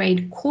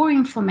integrate core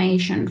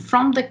information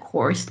from the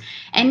course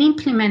and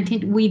implement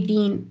it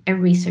within a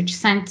research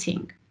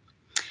setting.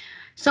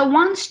 So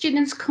once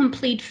students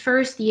complete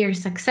first year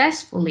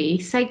successfully,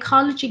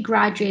 psychology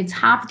graduates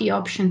have the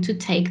option to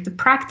take the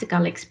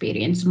practical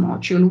experience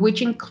module,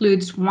 which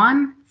includes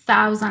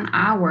 1,000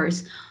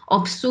 hours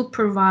of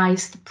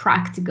supervised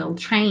practical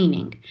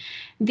training.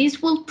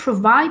 This will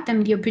provide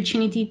them the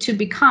opportunity to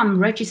become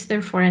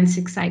registered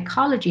forensic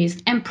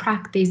psychologists and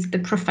practice the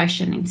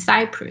profession in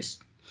Cyprus.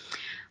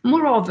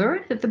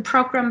 Moreover, the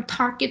program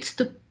targets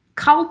to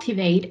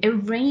cultivate a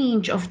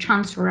range of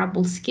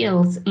transferable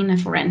skills in a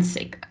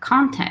forensic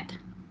content,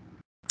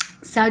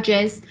 such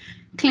as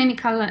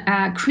clinical,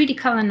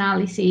 critical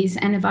analysis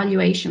and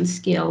evaluation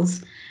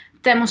skills,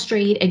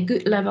 demonstrate a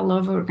good level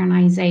of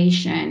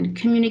organization,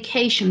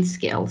 communication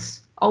skills.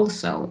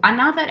 Also,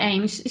 another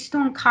aim is to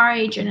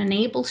encourage and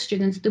enable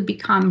students to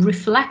become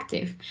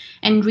reflective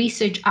and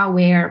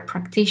research-aware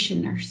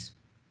practitioners.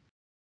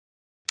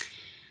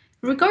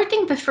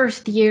 Regarding the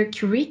first year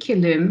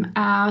curriculum,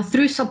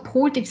 through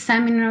supportive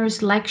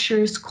seminars,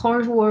 lectures,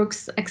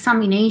 coursework,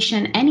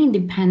 examination, and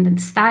independent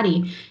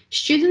study,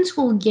 students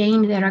will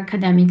gain their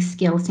academic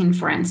skills in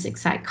forensic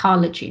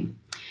psychology.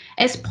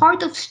 As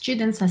part of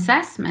students'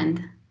 assessment,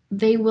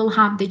 they will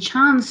have the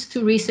chance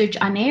to research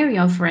an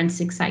area of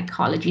forensic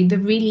psychology that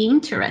really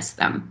interests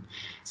them.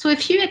 So a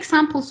few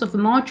examples of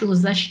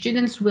modules that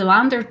students will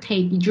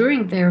undertake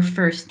during their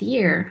first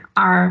year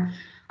are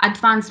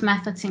advanced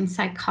methods in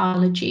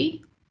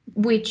psychology,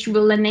 which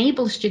will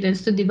enable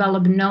students to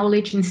develop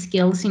knowledge and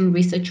skills in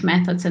research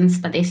methods and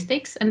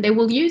statistics, and they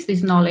will use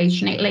this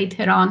knowledge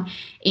later on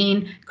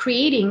in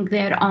creating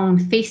their own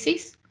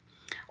thesis.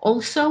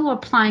 Also,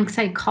 applying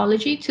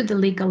psychology to the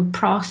legal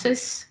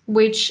process,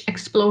 which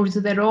explores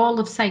the role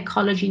of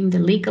psychology in the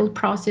legal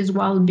process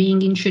while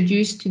being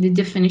introduced to the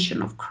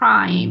definition of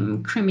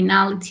crime,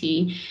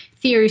 criminality,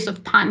 theories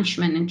of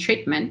punishment and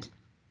treatment.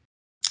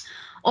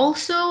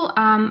 Also,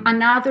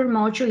 another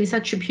module is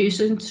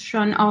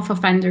attribution of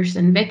offenders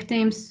and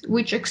victims,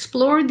 which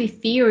explore the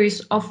theories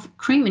of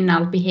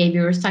criminal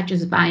behavior such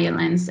as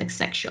violence and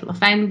sexual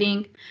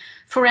offending.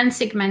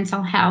 Forensic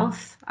mental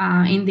health.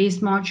 In this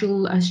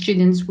module,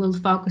 students will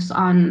focus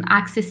on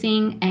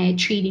accessing and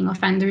treating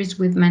offenders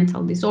with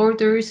mental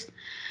disorders.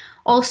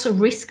 Also,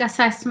 risk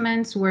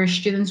assessments, where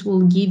students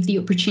will give the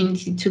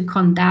opportunity to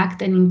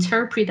conduct and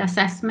interpret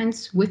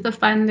assessments with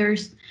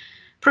offenders.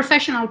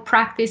 Professional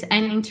practice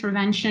and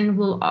intervention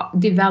will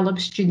develop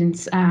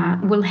students,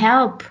 will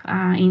help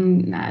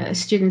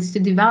students to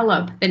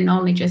develop the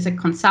knowledge as a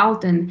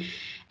consultant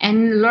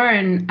and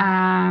learn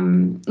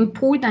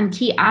important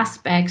key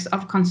aspects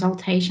of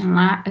consultation,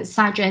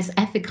 such as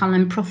ethical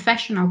and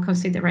professional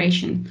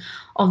consideration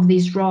of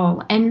this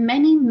role, and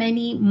many,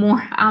 many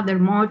more other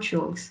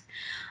modules.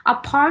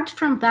 Apart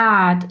from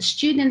that,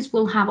 students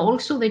will have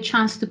also the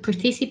chance to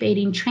participate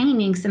in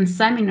trainings and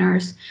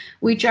seminars,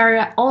 which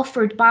are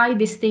offered by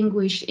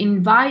distinguished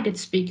invited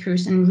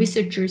speakers and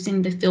researchers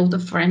in the field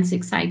of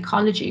forensic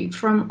psychology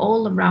from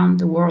all around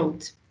the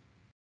world.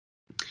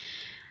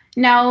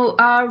 Now,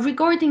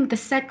 regarding the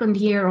second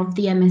year of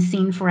the MSc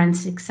in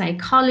forensic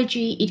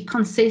psychology, it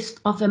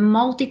consists of a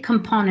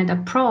multi-component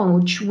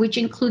approach, which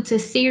includes a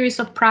series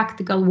of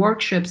practical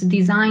workshops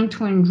designed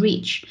to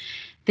enrich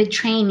the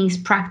trainees'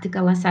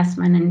 practical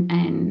assessment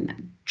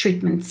and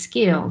treatment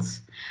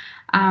skills.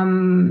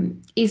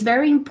 It's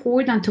very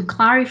important to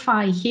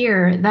clarify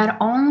here that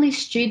only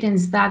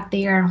students that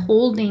they are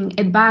holding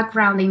a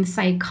background in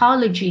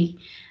psychology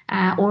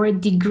or a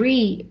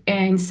degree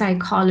in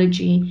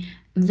psychology,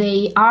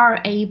 they are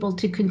able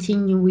to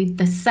continue with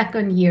the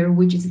second year,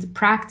 which is the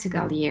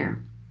practical year.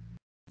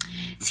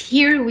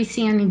 Here we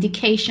see an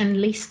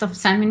indication list of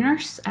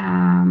seminars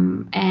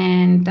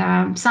and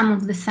some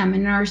of the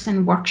seminars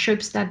and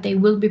workshops that they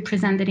will be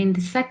presented in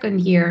the second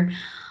year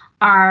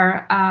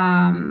are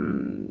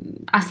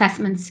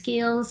assessment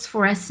skills,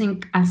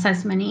 forensic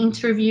assessment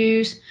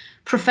interviews,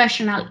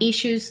 professional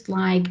issues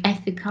like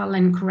ethical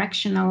and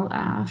correctional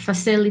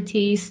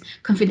facilities,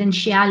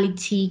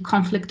 confidentiality,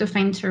 conflict of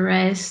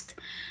interest,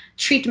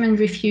 treatment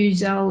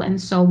refusal,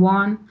 and so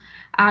on.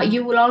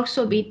 You will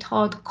also be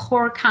taught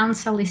core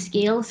counseling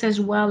skills, as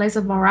well as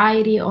a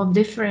variety of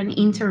different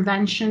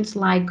interventions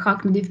like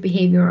cognitive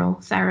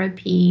behavioral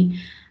therapy,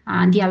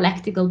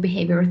 dialectical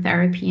behavioral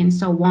therapy, and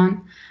so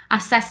on.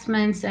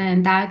 Assessments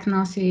and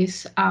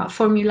diagnosis,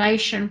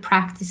 formulation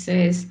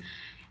practices,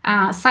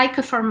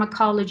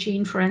 psychopharmacology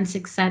in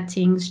forensic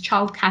settings,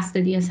 child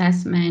custody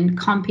assessment,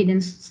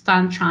 competence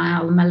stand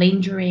trial,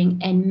 malingering,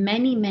 and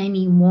many,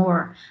 many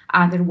more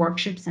other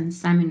workshops and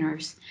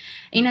seminars.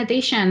 In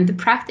addition, the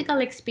practical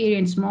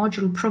experience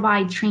module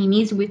provides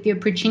trainees with the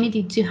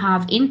opportunity to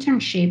have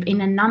internship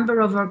in a number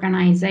of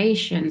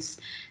organizations,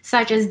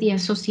 such as the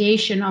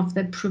Association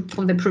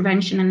for the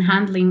Prevention and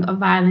Handling of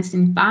Violence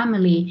in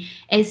Family,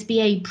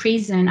 SBA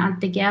Prison at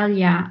the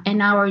Koulla,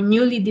 and our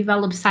newly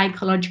developed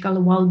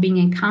Psychological Wellbeing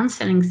and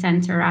Counseling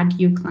Center at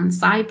UCLan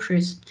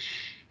Cyprus.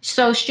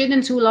 So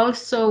students will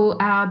also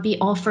be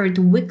offered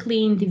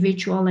weekly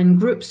individual and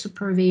group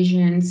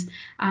supervisions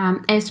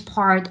as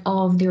part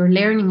of their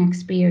learning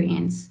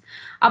experience.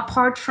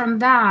 Apart from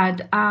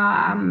that,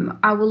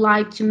 I would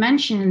like to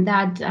mention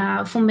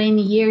that for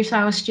many years,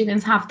 our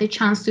students have the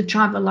chance to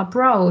travel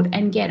abroad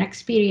and get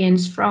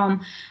experience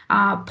from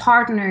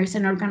partners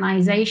and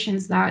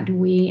organizations that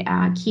we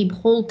keep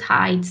hold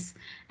tights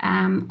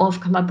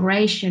of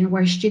collaboration,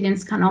 where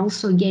students can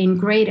also gain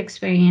great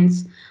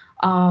experience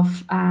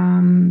of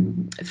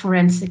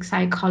forensic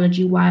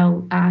psychology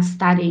while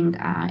studying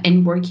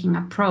and working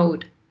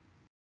abroad.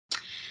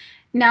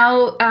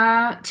 Now,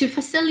 to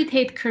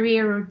facilitate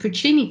career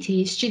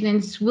opportunities,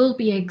 students will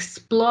be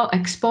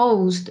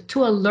exposed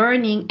to a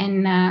learning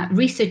and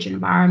research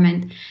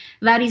environment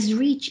that is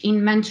rich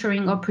in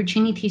mentoring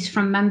opportunities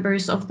from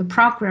members of the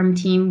program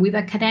team with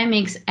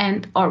academics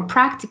and/or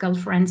practical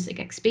forensic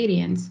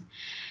experience.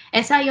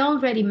 As I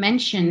already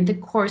mentioned, the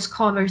course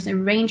covers a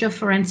range of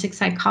forensic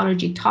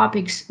psychology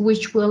topics,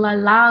 which will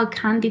allow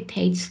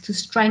candidates to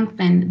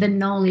strengthen the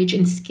knowledge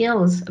and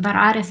skills that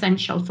are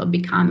essential for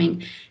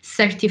becoming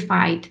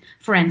certified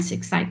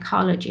forensic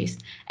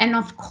psychologists, and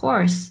of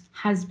course,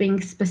 has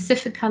been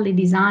specifically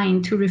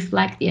designed to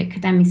reflect the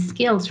academic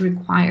skills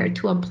required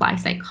to apply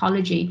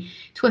psychology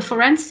to a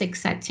forensic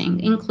setting,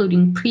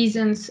 including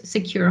prisons,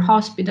 secure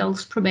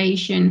hospitals,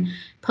 probation,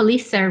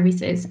 police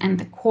services, and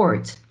the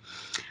courts.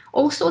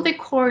 Also, the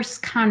course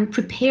can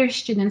prepare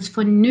students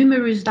for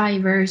numerous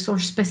diverse or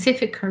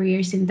specific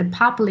careers in the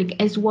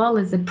public as well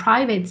as the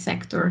private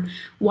sector,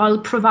 while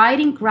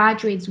providing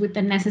graduates with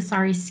the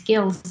necessary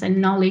skills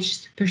and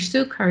knowledge to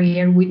pursue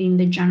career within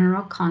the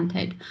general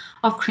content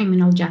of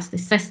criminal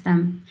justice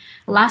system.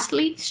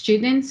 Lastly,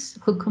 students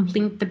who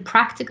complete the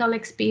practical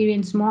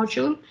experience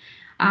module,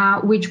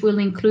 which will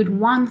include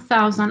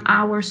 1,000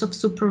 hours of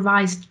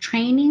supervised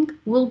training,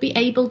 will be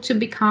able to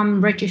become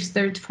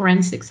registered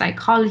forensic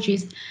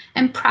psychologists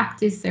and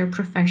practice their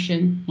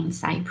profession in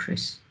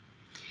Cyprus.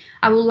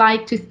 I would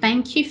like to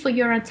thank you for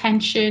your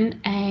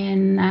attention,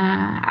 and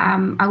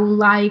I would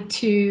like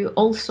to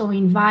also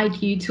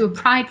invite you to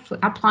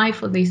apply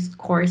for this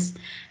course.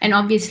 And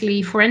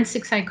obviously,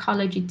 forensic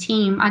psychology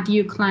team at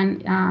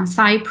UCLan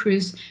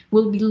Cyprus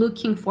will be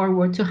looking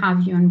forward to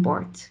have you on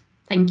board.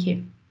 Thank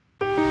you.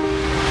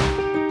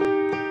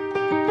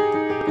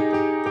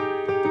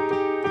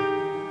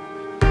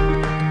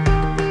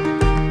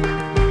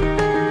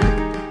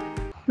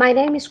 My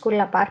name is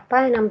Koulla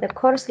Parpa, and I'm the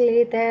course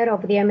leader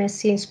of the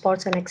MSc in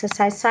Sports and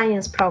Exercise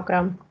Science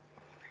program.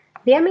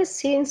 The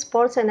MSc in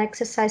Sports and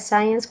Exercise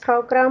Science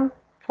program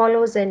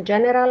follows the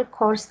general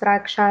course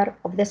structure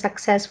of the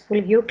successful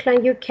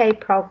UCLan UK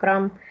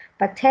program,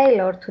 but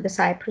tailored to the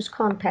Cyprus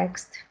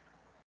context.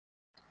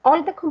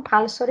 All the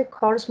compulsory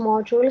course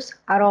modules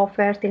are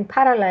offered in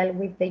parallel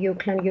with the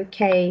UCLan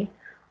UK,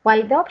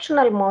 while the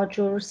optional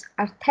modules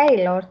are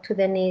tailored to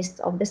the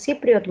needs of the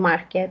Cypriot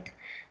market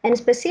and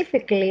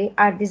specifically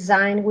are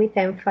designed with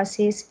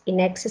emphasis in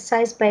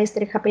exercise-based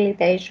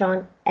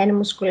rehabilitation and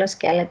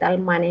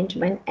musculoskeletal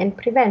management and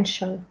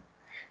prevention.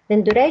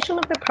 The duration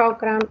of the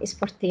program is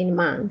 14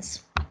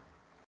 months.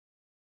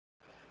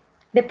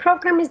 The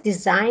program is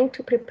designed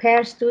to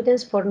prepare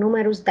students for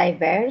numerous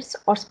diverse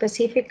or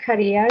specific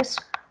careers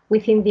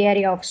within the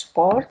area of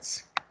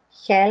sports,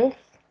 health,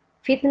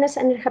 fitness,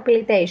 and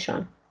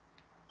rehabilitation.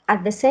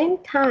 At the same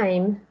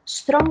time,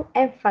 strong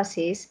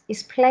emphasis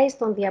is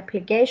placed on the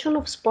application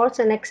of sports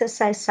and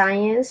exercise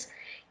science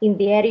in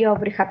the area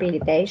of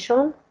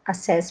rehabilitation,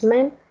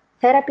 assessment,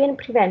 therapy, and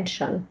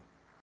prevention.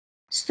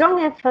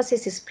 Strong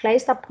emphasis is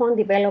placed upon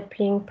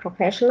developing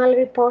professional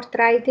report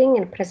writing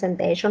and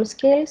presentation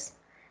skills,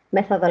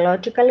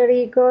 methodological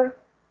rigor,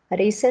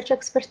 research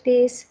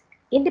expertise,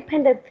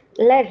 independent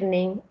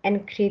learning,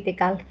 and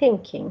critical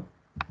thinking.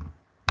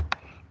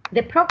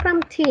 The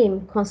program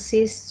team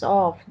consists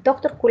of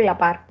Dr. Koulla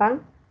Parpa.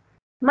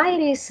 My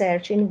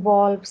research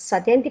involves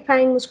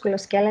identifying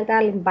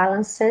musculoskeletal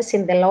imbalances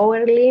in the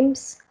lower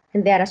limbs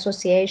and their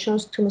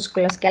associations to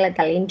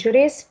musculoskeletal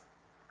injuries.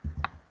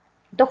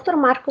 Dr.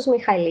 Marcos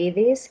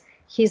Michailidis,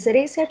 his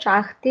research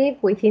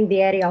active within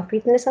the area of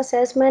fitness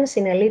assessments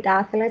in elite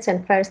athletes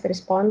and first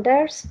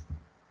responders.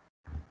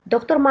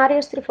 Dr.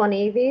 Marios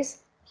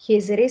Trifonidis,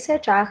 his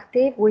research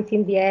active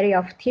within the area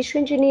of tissue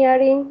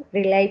engineering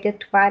related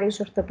to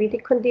various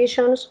orthopedic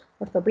conditions,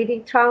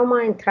 orthopedic trauma,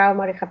 and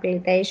trauma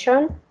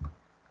rehabilitation.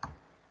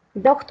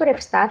 Dr.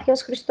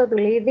 Evstathios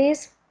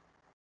Christodoulidis,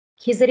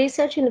 his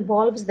research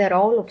involves the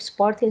role of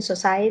sport in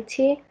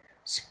society,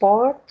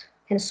 sport,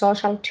 and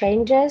social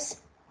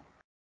changes.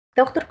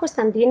 Dr.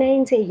 Konstantina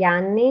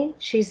Inzegianni,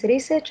 she's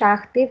research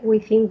active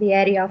within the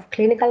area of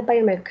clinical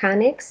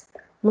biomechanics,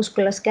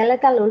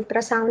 musculoskeletal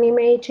ultrasound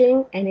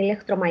imaging, and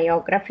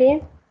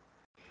electromyography.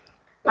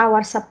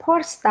 Our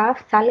support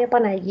staff, Thalia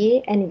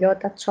Panaghi and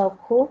Yota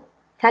Tsoku.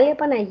 Thalia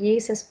Panaghi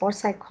is a sports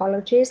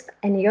psychologist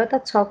and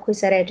Yota Tsoku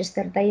is a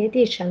registered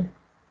dietitian.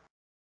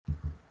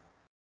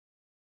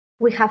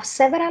 We have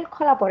several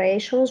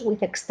collaborations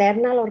with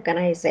external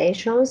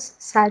organizations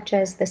such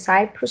as the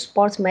Cyprus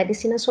Sports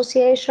Medicine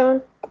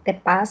Association, the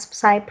PASP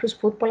Cyprus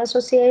Football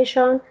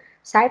Association,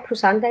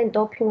 Cyprus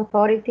Anti-Doping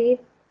Authority,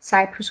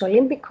 Cyprus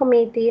Olympic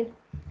Committee,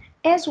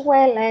 as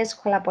well as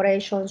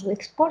collaborations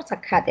with sports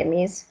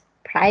academies,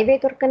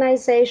 private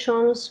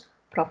organizations,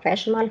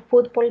 professional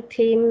football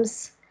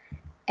teams,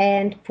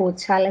 and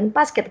futsal and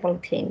basketball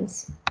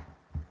teams.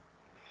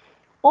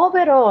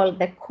 Overall,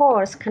 the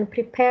course can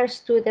prepare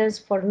students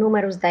for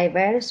numerous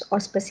diverse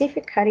or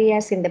specific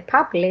careers in the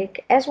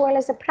public as well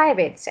as the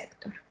private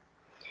sector.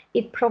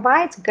 It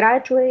provides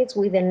graduates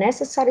with the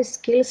necessary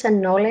skills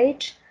and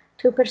knowledge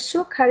to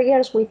pursue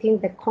careers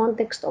within the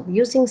context of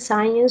using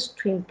science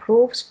to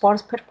improve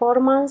sports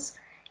performance,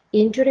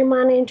 injury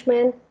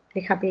management,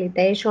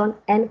 rehabilitation,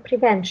 and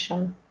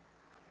prevention.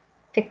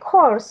 The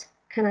course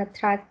can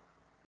attract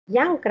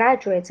young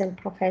graduates and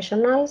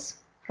professionals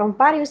from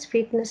various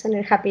fitness and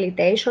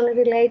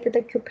rehabilitation-related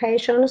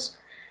occupations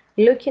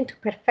looking to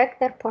perfect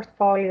their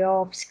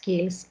portfolio of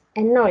skills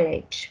and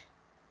knowledge.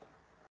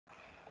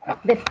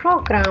 The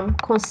program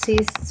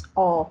consists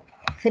of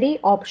 3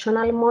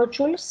 optional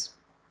modules: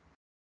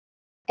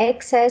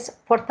 XS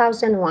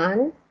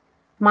 4001,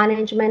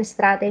 Management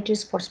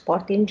Strategies for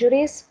Sport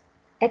Injuries,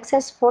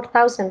 XS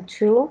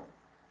 4002,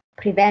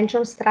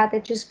 Prevention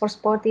Strategies for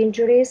Sport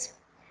Injuries,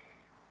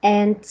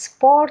 and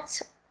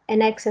Sports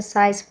and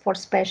Exercise for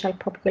Special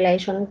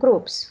Population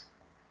Groups.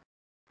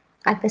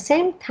 At the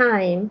same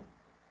time,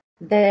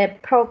 the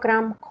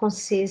program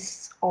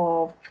consists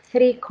of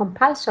 3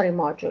 compulsory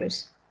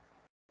modules: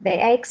 the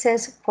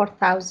XS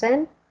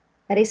 4000,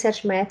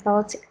 Research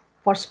Methods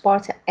for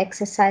Sports,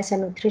 Exercise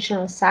and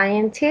Nutritional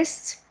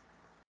Scientists,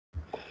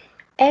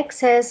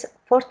 XS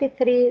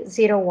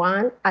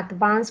 4301,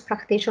 Advanced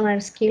Practitioner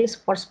Skills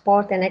for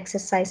Sport and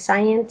Exercise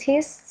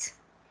Scientists.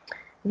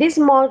 This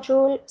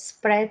module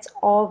spreads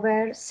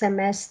over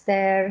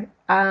semester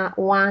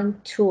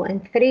 1, 2,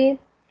 and 3,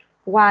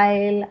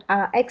 while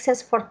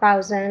XS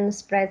 4000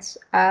 spreads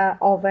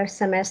over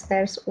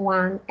semesters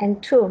 1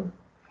 and 2.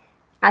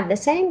 At the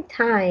same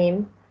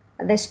time,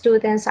 the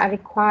students are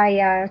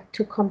required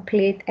to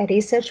complete a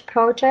research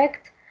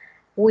project,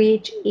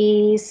 which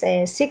is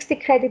a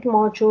 60-credit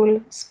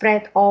module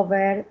spread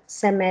over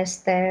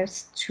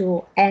semesters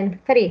 2 and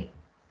 3.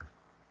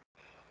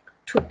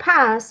 To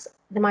pass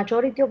the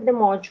majority of the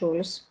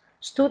modules,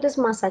 students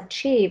must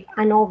achieve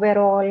an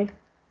overall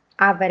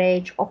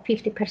average of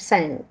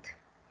 50%.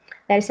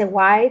 There is a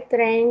wide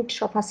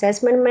range of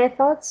assessment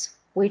methods,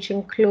 which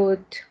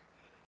include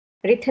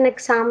written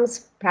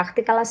exams,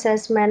 practical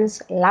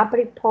assessments, lab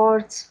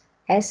reports,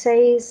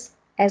 essays,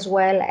 as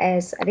well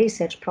as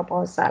research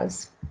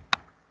proposals.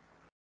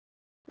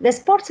 The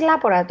sports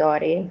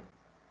laboratory,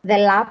 the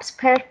lab's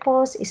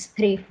purpose is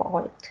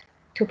threefold: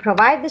 to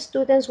provide the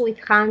students with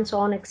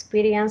hands-on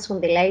experience on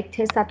the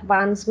latest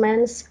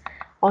advancements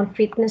on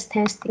fitness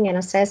testing and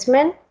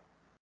assessment,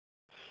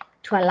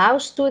 to allow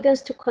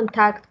students to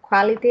conduct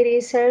quality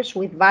research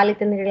with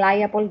valid and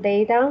reliable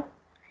data,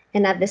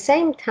 and at the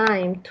same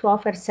time to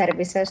offer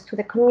services to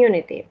the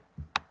community.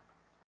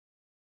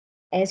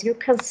 As you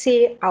can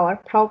see, our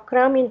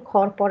program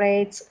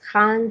incorporates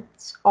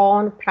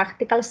hands-on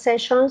practical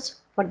sessions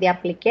for the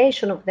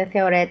application of the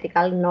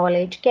theoretical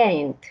knowledge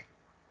gained.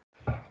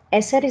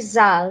 As a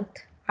result,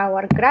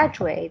 our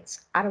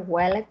graduates are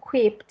well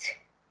equipped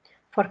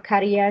for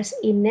careers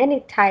in any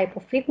type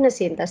of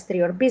fitness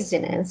industry or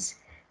business,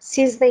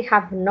 since they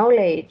have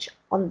knowledge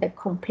on the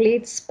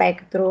complete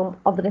spectrum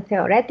of the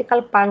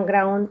theoretical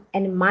background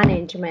and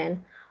management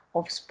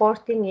of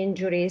sporting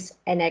injuries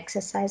and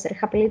exercise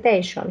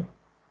rehabilitation.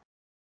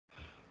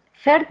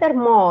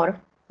 Furthermore,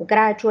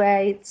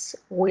 graduates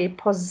will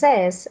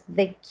possess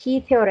the key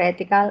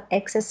theoretical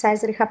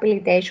exercise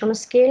rehabilitation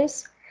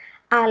skills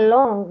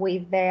along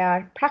with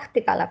their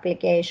practical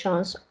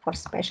applications for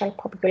special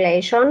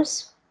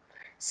populations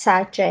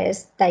such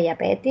as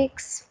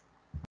diabetics,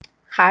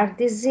 heart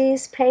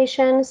disease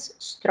patients,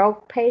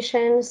 stroke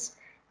patients,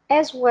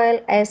 as well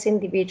as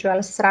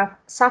individuals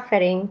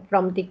suffering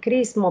from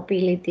decreased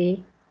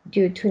mobility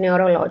due to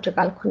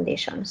neurological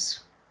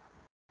conditions.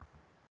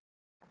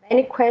 If you have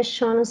any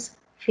questions,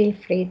 feel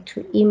free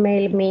to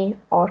email me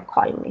or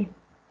call me.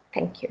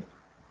 Thank you.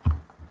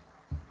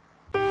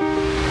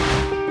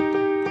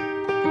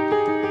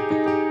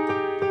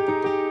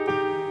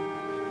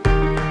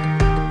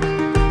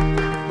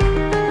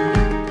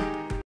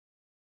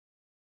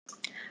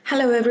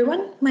 Hello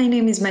everyone, my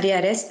name is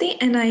Maria Resti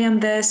and I am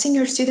the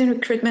Senior Student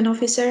Recruitment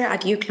Officer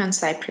at UCLan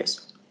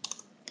Cyprus.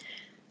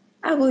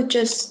 I will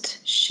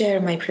just share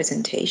my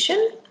presentation.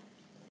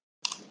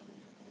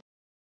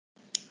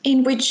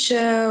 in which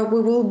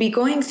we will be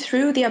going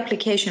through the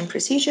application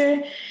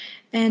procedure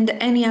and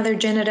any other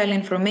general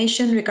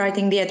information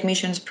regarding the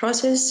admissions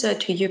process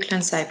to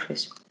UCLan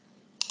Cyprus.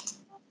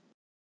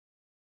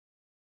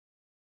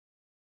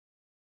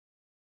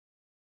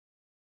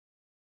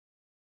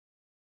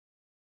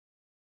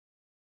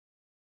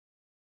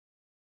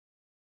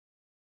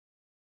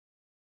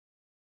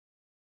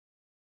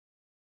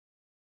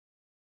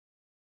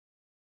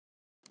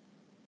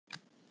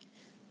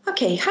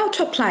 Okay, how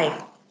to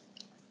apply?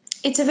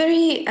 It's a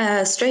very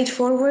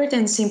straightforward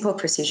and simple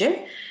procedure.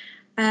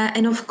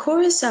 And of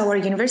course, our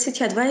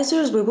university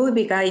advisors will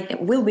be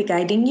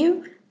guiding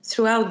you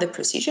throughout the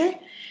procedure.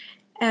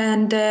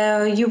 And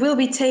you will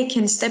be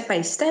taken step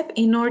by step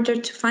in order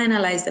to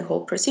finalize the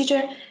whole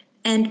procedure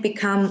and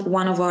become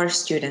one of our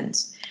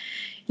students.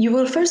 You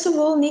will first of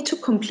all need to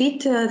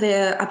complete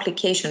the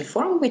application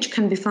form, which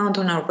can be found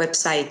on our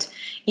website,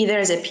 either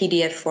as a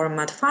PDF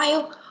format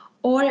file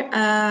or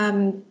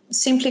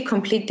simply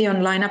complete the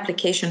online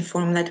application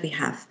form that we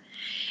have.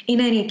 In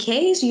any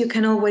case, you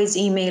can always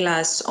email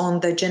us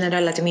on the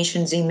general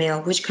admissions email,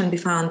 which can be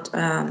found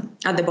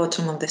at the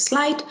bottom of the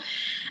slide,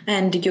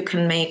 and you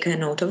can make a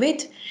note of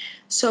it.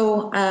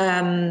 So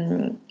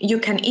you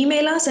can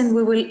email us and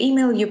we will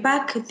email you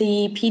back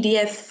the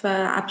PDF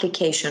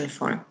application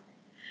form.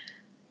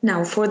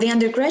 Now, for the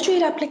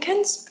undergraduate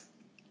applicants,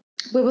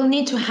 we will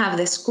need to have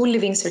the school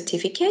living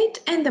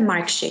certificate and the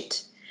mark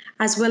sheet,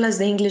 as well as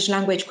the English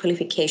language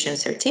qualification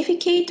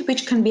certificate,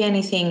 which can be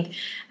anything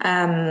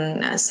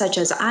such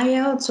as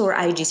IELTS or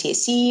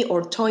IGCSE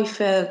or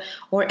TOEFL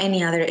or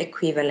any other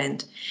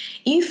equivalent.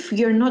 If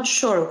you're not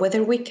sure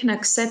whether we can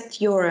accept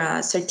your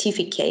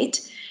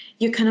certificate,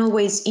 you can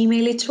always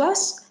email it to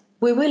us.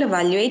 We will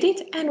evaluate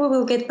it and we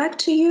will get back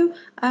to you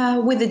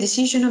with the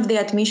decision of the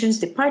admissions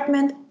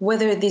department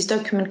whether this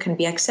document can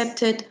be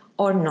accepted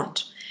or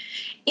not.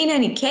 In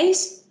any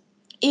case,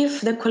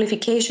 if the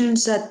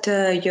qualifications that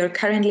you're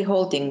currently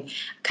holding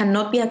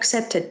cannot be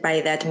accepted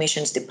by the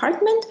admissions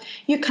department,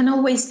 you can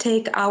always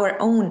take our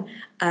own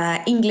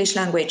English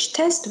language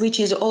test, which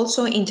is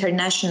also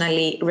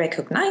internationally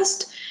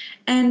recognized,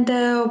 and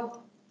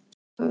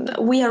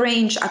we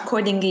arrange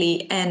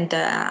accordingly and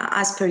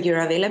as per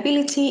your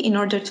availability in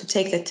order to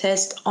take the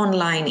test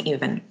online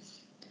even.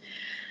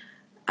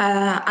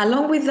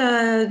 Along with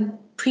the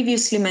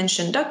previously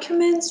mentioned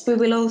documents, we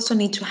will also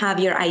need to have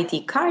your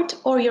ID card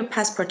or your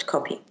passport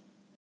copy.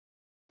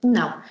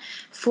 Now,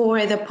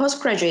 for the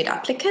postgraduate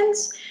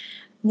applicants,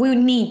 we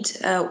need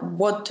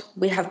what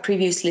we have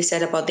previously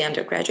said about the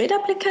undergraduate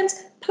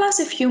applicants,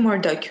 plus a few more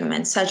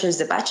documents, such as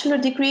the bachelor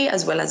degree,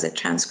 as well as the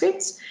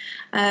transcripts,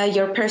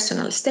 your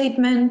personal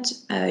statement,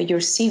 your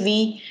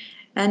CV,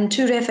 and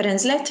 2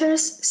 reference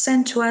letters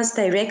sent to us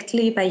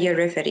directly by your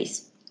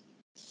referees.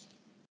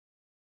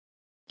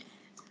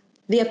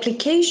 The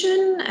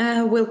application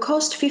will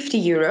cost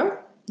 €50,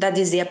 that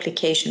is the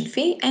application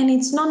fee, and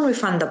it's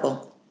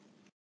non-refundable.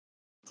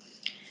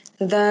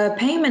 The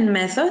payment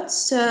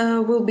methods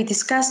will be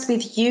discussed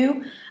with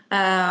you,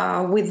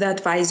 with the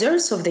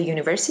advisors of the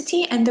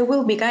university, and they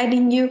will be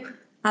guiding you,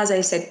 as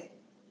I said,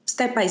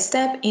 step by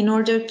step in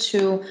order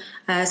to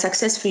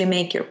successfully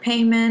make your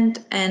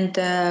payment and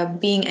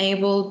being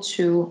able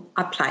to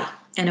apply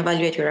and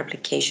evaluate your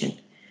application.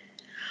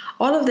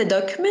 All of the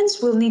documents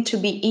will need to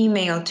be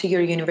emailed to your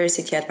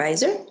university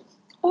advisor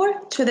or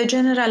to the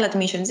general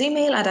admissions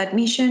email at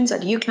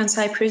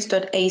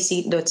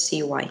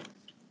admissions@uclancyprus.ac.cy.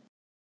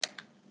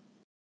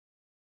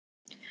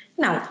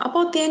 Now,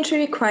 about the entry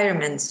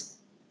requirements.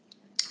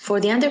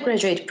 For the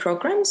undergraduate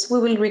programs, we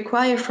will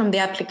require from the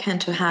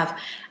applicant to have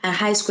a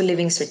high school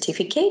living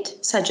certificate,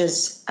 such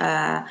as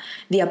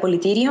the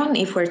Appoliterion,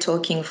 if we're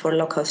talking for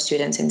local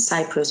students in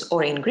Cyprus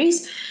or in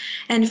Greece.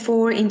 And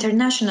for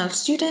international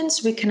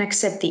students, we can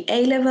accept the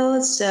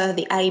A-levels,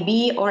 the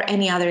IB, or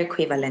any other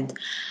equivalent.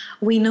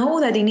 We know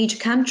that in each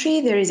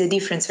country there is a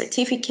different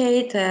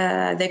certificate,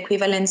 the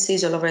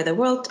equivalencies all over the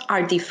world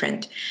are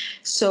different.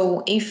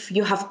 So if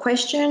you have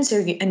questions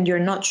and you're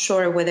not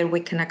sure whether we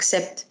can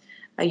accept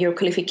your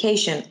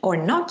qualification or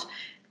not,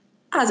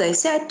 as I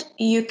said,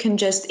 you can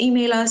just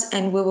email us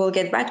and we will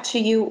get back to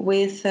you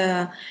with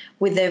the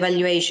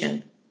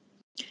evaluation.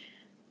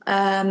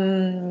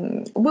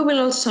 We will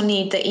also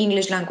need the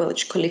English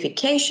language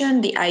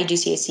qualification, the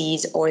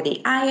IGCSEs or the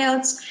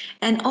IELTS,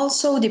 and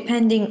also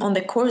depending on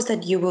the course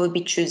that you will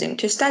be choosing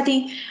to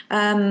study,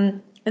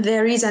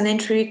 there is an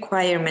entry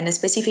requirement, a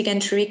specific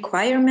entry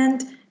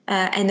requirement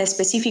and a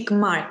specific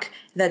mark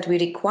that we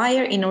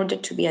require in order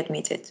to be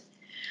admitted.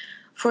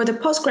 For the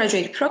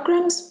postgraduate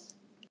programs,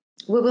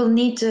 we will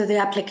need the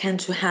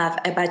applicant to have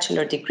a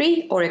bachelor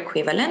degree or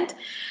equivalent.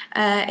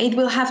 It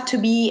will have to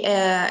be,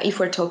 if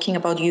we're talking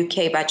about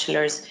UK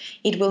bachelors,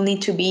 it will need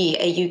to be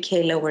a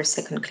UK lower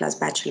second class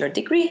bachelor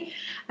degree.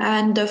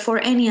 And for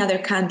any other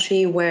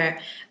country where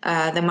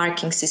the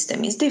marking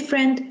system is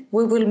different,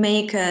 we will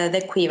make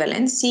the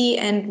equivalency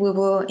and we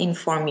will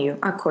inform you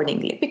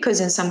accordingly.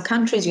 Because in some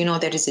countries, you know,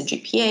 there is a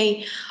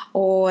GPA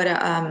or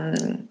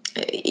the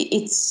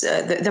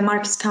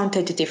mark is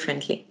counted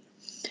differently.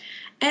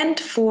 And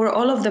for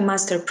all of the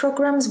master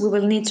programs, we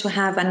will need to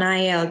have an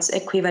IELTS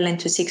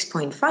equivalent to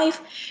 6.5.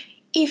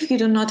 If you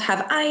do not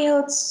have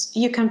IELTS,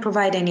 you can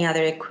provide any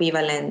other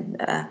equivalent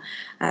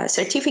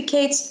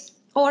certificates,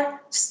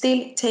 or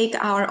still take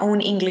our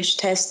own English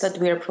test that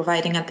we are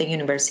providing at the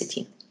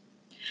university.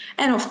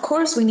 And of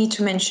course, we need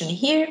to mention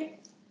here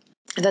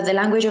that the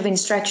language of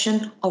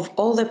instruction of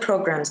all the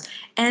programs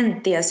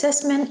and the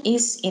assessment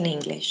is in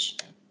English.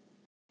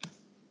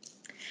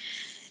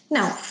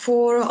 Now,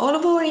 for all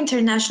of our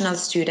international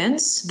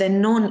students, the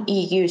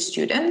non-EU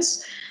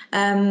students,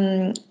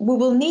 we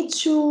will need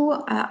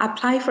to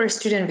apply for a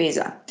student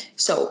visa.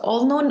 So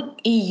all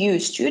non-EU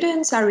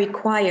students are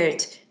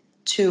required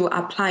to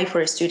apply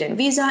for a student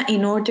visa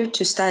in order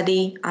to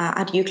study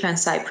at UCLan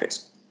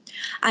Cyprus.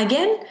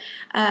 Again,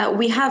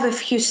 we have a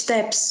few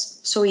steps,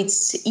 so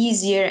it's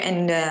easier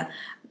and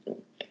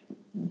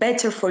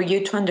better for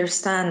you to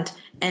understand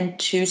and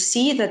to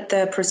see that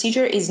the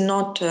procedure is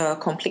not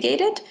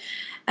complicated.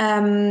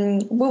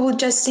 We will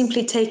just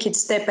simply take it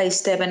step by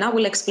step, and I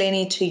will explain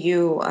it to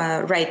you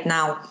right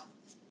now.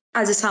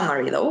 As a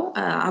summary, though,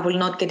 I will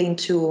not get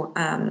into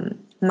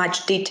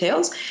much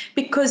details,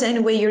 because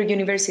anyway, your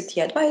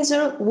university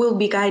advisor will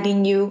be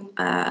guiding you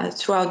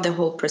throughout the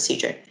whole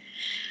procedure.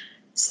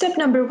 Step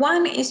number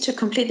 1 is to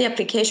complete the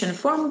application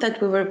form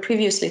that we were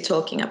previously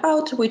talking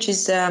about, which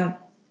is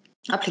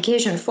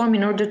application form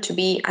in order to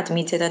be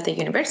admitted at the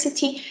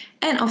university,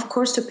 and of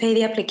course to pay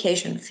the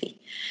application fee.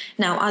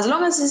 Now, as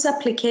long as this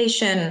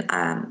application,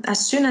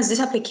 as soon as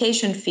this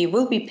application fee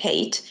will be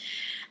paid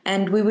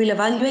and we will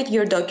evaluate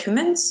your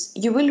documents,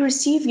 you will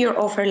receive your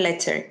offer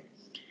letter.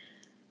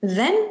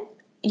 Then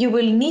you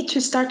will need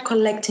to start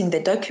collecting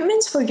the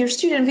documents for your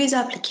student visa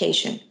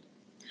application.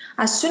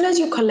 As soon as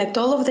you collect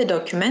all of the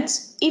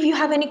documents, if you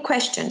have any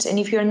questions and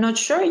if you're not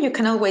sure, you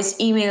can always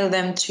email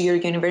them to your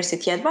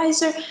university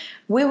advisor.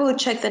 We will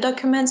check the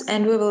documents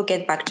and we will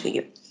get back to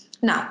you.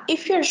 Now,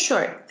 if you're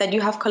sure that you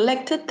have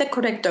collected the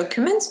correct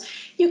documents,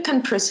 you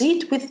can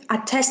proceed with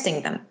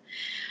attesting them.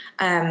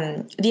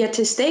 The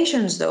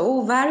attestations,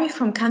 though, vary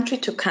from country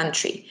to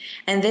country,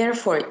 and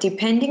therefore,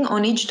 depending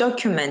on each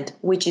document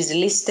which is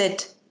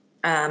listed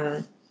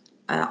on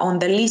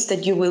the list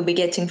that you will be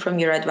getting from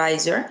your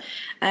advisor,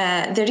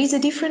 there is a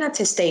different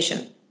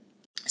attestation.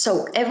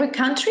 So every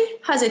country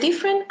has a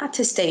different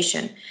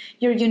attestation.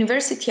 Your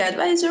university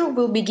advisor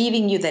will be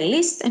giving you the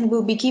list and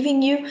will be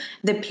giving you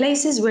the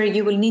places where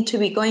you will need to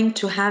be going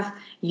to have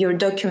your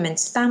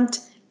documents stamped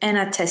and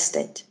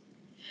attested.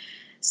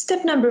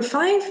 Step number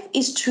 5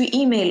 is to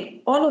email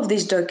all of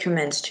these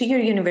documents to your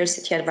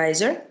university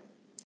advisor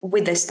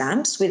with the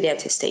stamps, with the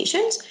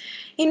attestations,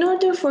 in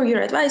order for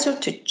your advisor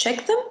to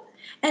check them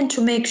and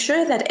to make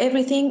sure that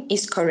everything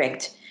is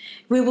correct.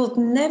 We will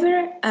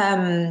never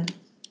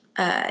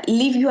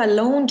leave you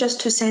alone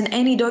just to send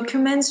any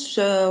documents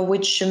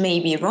which may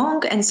be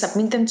wrong and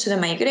submit them to the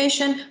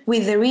migration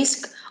with the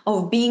risk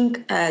of being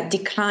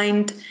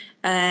declined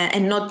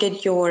and not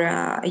get your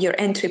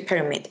entry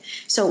permit.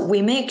 So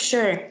we make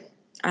sure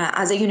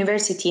as a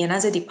university and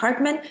as a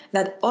department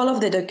that all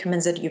of the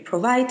documents that you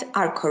provide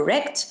are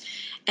correct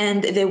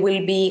and they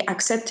will be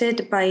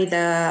accepted by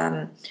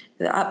the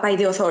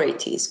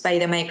authorities, by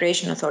the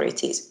migration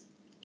authorities.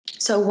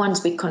 So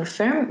once we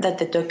confirm that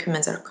the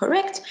documents are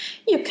correct,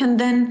 you can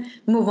then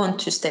move on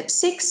to step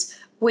 6,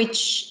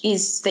 which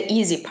is the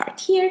easy part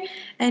here.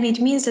 And it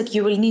means that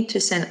you will need to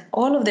send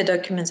all of the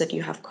documents that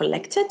you have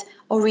collected,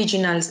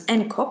 originals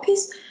and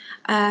copies,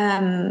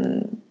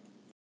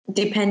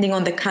 depending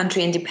on the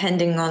country and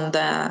depending on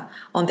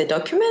the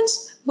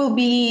documents, will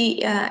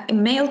be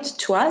mailed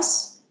to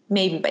us,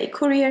 maybe by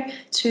courier,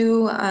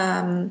 to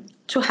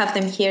have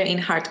them here in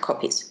hard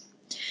copies.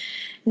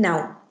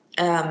 Now,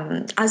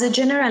 as a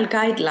general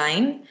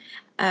guideline,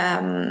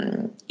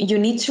 you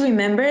need to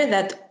remember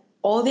that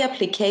all the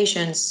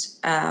applications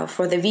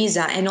for the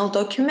visa and all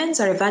documents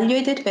are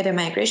evaluated by the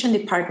Migration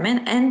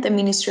Department and the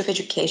Ministry of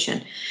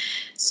Education.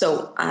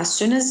 So as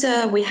soon as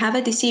we have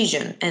a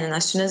decision and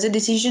as soon as the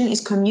decision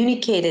is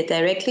communicated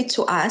directly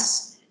to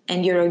us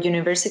and your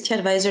university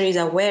advisor is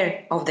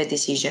aware of the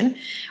decision,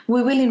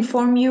 we will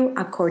inform you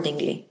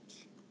accordingly.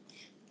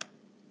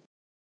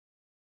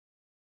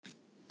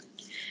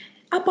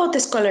 About the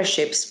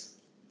scholarships.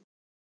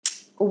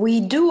 We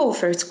do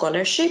offer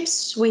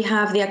scholarships. We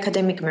have the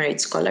academic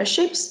merit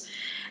scholarships.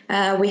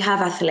 We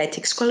have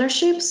athletic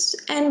scholarships,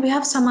 and we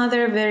have some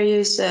other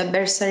various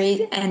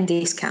bursary and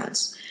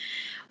discounts.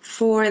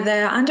 For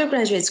the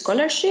undergraduate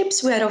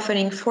scholarships, we are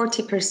offering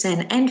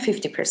 40% and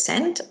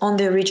 50% on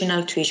the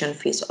original tuition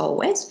fees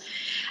always.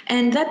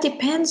 And that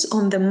depends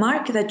on the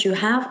mark that you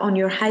have on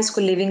your high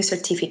school leaving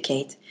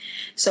certificate.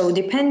 So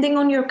depending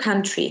on your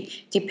country,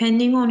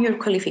 depending on your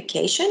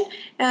qualification,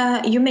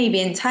 you may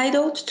be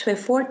entitled to a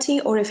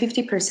 40 or a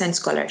 50%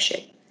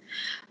 scholarship.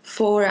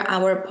 For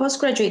our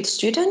postgraduate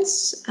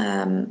students,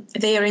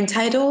 they are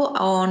entitled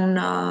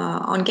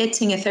on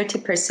getting a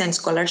 30%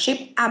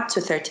 scholarship, up to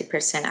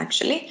 30%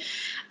 actually,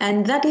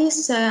 and that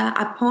is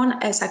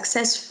upon a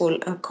successful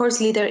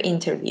course leader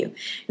interview.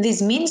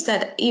 This means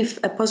that if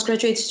a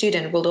postgraduate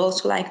student would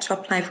also like to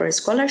apply for a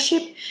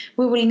scholarship,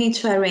 we will need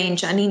to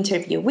arrange an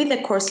interview with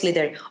the course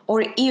leader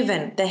or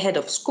even the head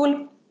of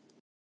school.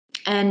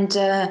 And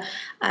the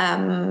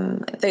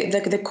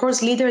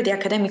course leader, the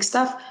academic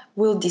staff,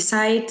 will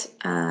decide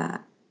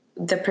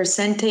the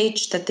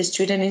percentage that the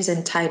student is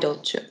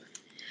entitled to.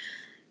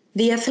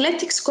 The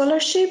athletic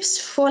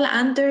scholarships fall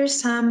under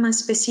some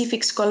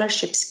specific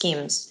scholarship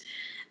schemes.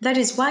 That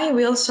is why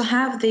we also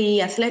have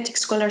the Athletic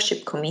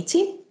Scholarship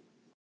Committee,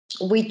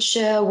 which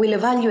will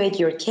evaluate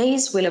your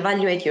case, will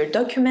evaluate your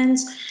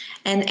documents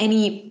and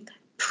any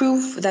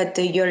proof that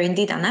you're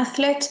indeed an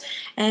athlete,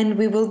 and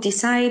we will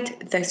decide,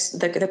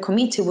 the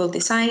committee will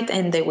decide,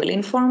 and they will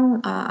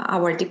inform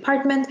our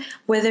department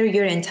whether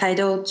you're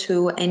entitled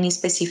to any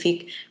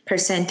specific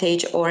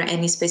percentage or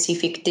any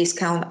specific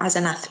discount as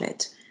an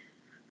athlete.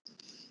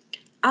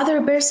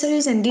 Other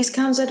bursaries and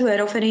discounts that we're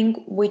offering,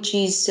 which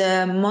is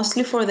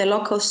mostly for the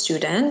local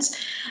students,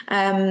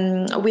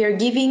 we are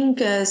giving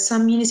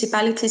some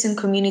municipalities and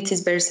communities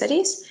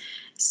bursaries,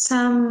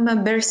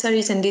 some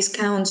bursaries and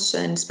discounts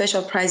and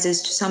special prizes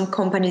to some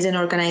companies and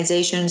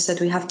organizations that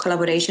we have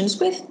collaborations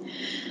with.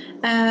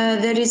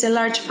 There is a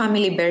large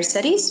family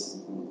bursaries.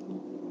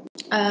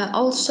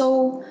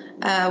 Also,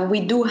 we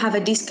do have a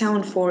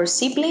discount for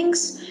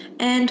siblings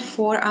and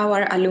for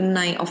our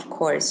alumni, of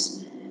course.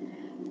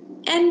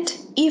 And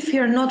if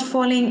you're not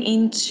falling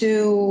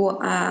into,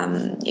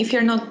 if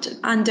you're not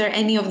under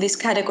any of these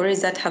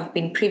categories that have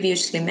been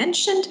previously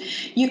mentioned,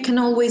 you can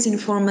always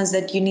inform us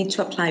that you need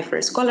to apply for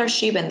a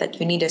scholarship and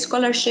that you need a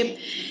scholarship,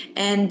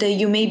 and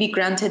you may be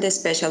granted a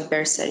special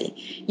bursary.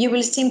 You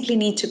will simply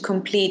need to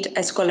complete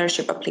a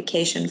scholarship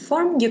application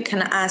form. You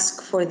can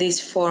ask for this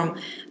form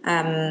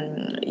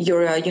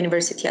your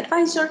university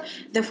advisor.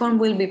 The form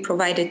will be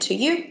provided to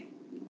you.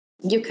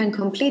 You can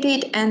complete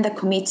it, and the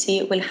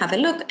committee will have a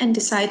look and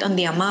decide on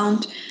the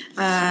amount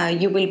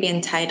you will be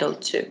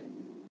entitled to.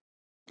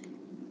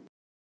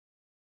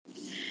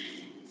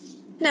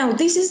 Now,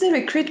 this is the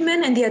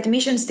recruitment and the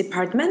admissions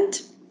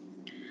department.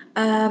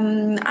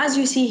 As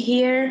you see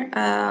here,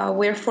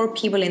 we're 4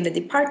 people in the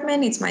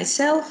department. It's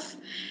myself,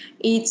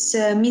 it's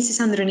Mrs.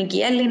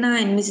 Androniki Elena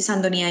and Mrs.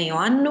 Antonia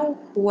Ioannou,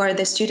 who are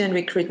the student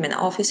recruitment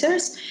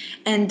officers.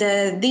 And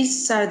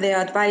these are the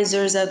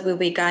advisors that will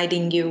be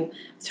guiding you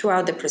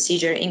throughout the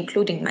procedure,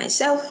 including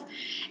myself.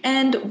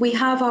 And we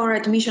have our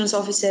admissions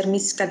officer,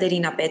 Mrs.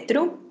 Katerina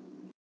Petru,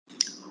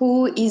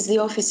 who is the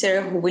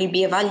officer who will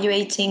be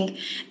evaluating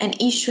and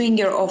issuing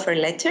your offer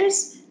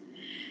letters.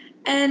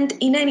 And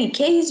in any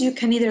case, you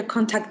can either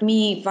contact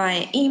me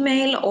via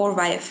email or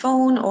via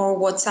phone or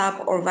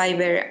WhatsApp or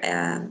Viber.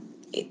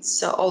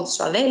 It's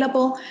also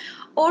available,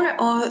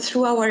 or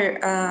through our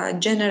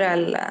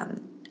general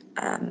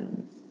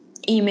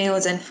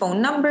emails and phone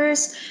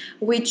numbers,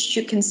 which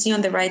you can see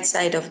on the right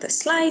side of the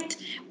slide.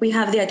 We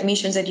have the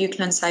admissions at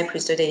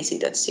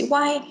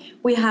uclancyprus.ac.cy.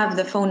 We have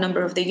the phone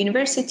number of the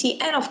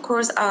university, and of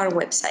course our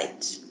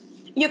website.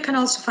 You can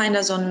also find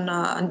us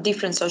on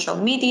different social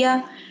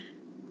media.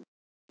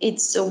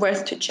 It's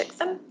worth to check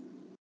them.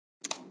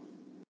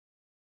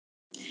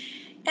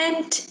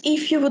 And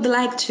if you would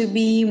like to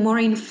be more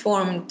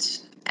informed,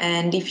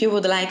 and if you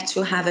would like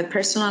to have a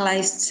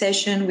personalized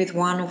session with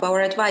one of our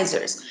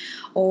advisors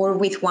or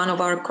with one of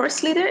our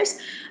course leaders,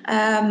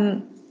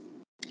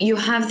 you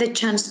have the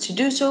chance to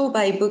do so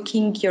by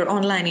booking your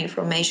online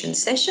information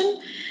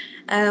session.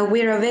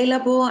 We're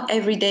available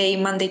every day,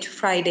 Monday to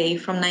Friday,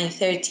 from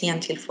 9:30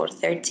 until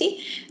 4:30.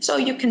 So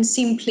you can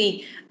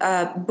simply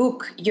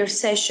book your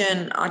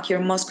session at your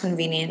most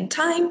convenient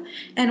time,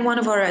 and one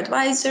of our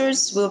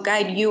advisors will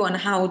guide you on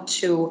how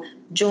to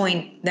join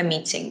the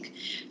meeting.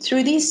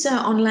 Through these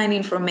online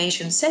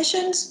information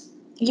sessions,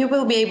 you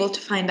will be able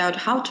to find out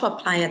how to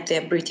apply at the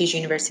British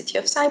University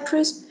of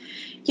Cyprus.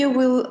 You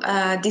will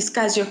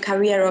discuss your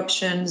career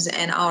options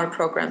and our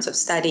programs of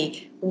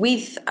study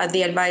with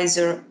the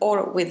advisor or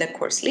with the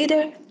course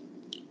leader.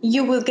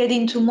 You will get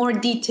into more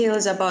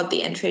details about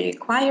the entry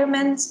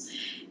requirements.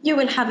 You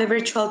will have a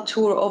virtual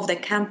tour of the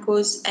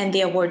campus and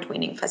the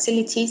award-winning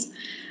facilities.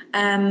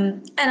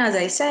 And as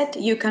I said,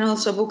 you can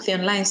also book the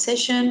online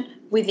session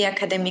with the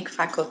academic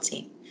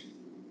faculty.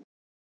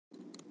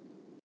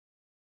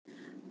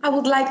 I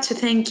would like to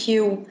thank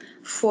you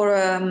for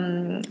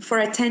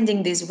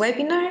attending this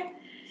webinar.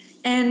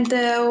 And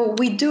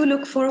we do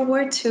look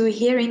forward to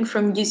hearing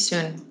from you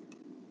soon.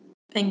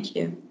 Thank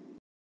you.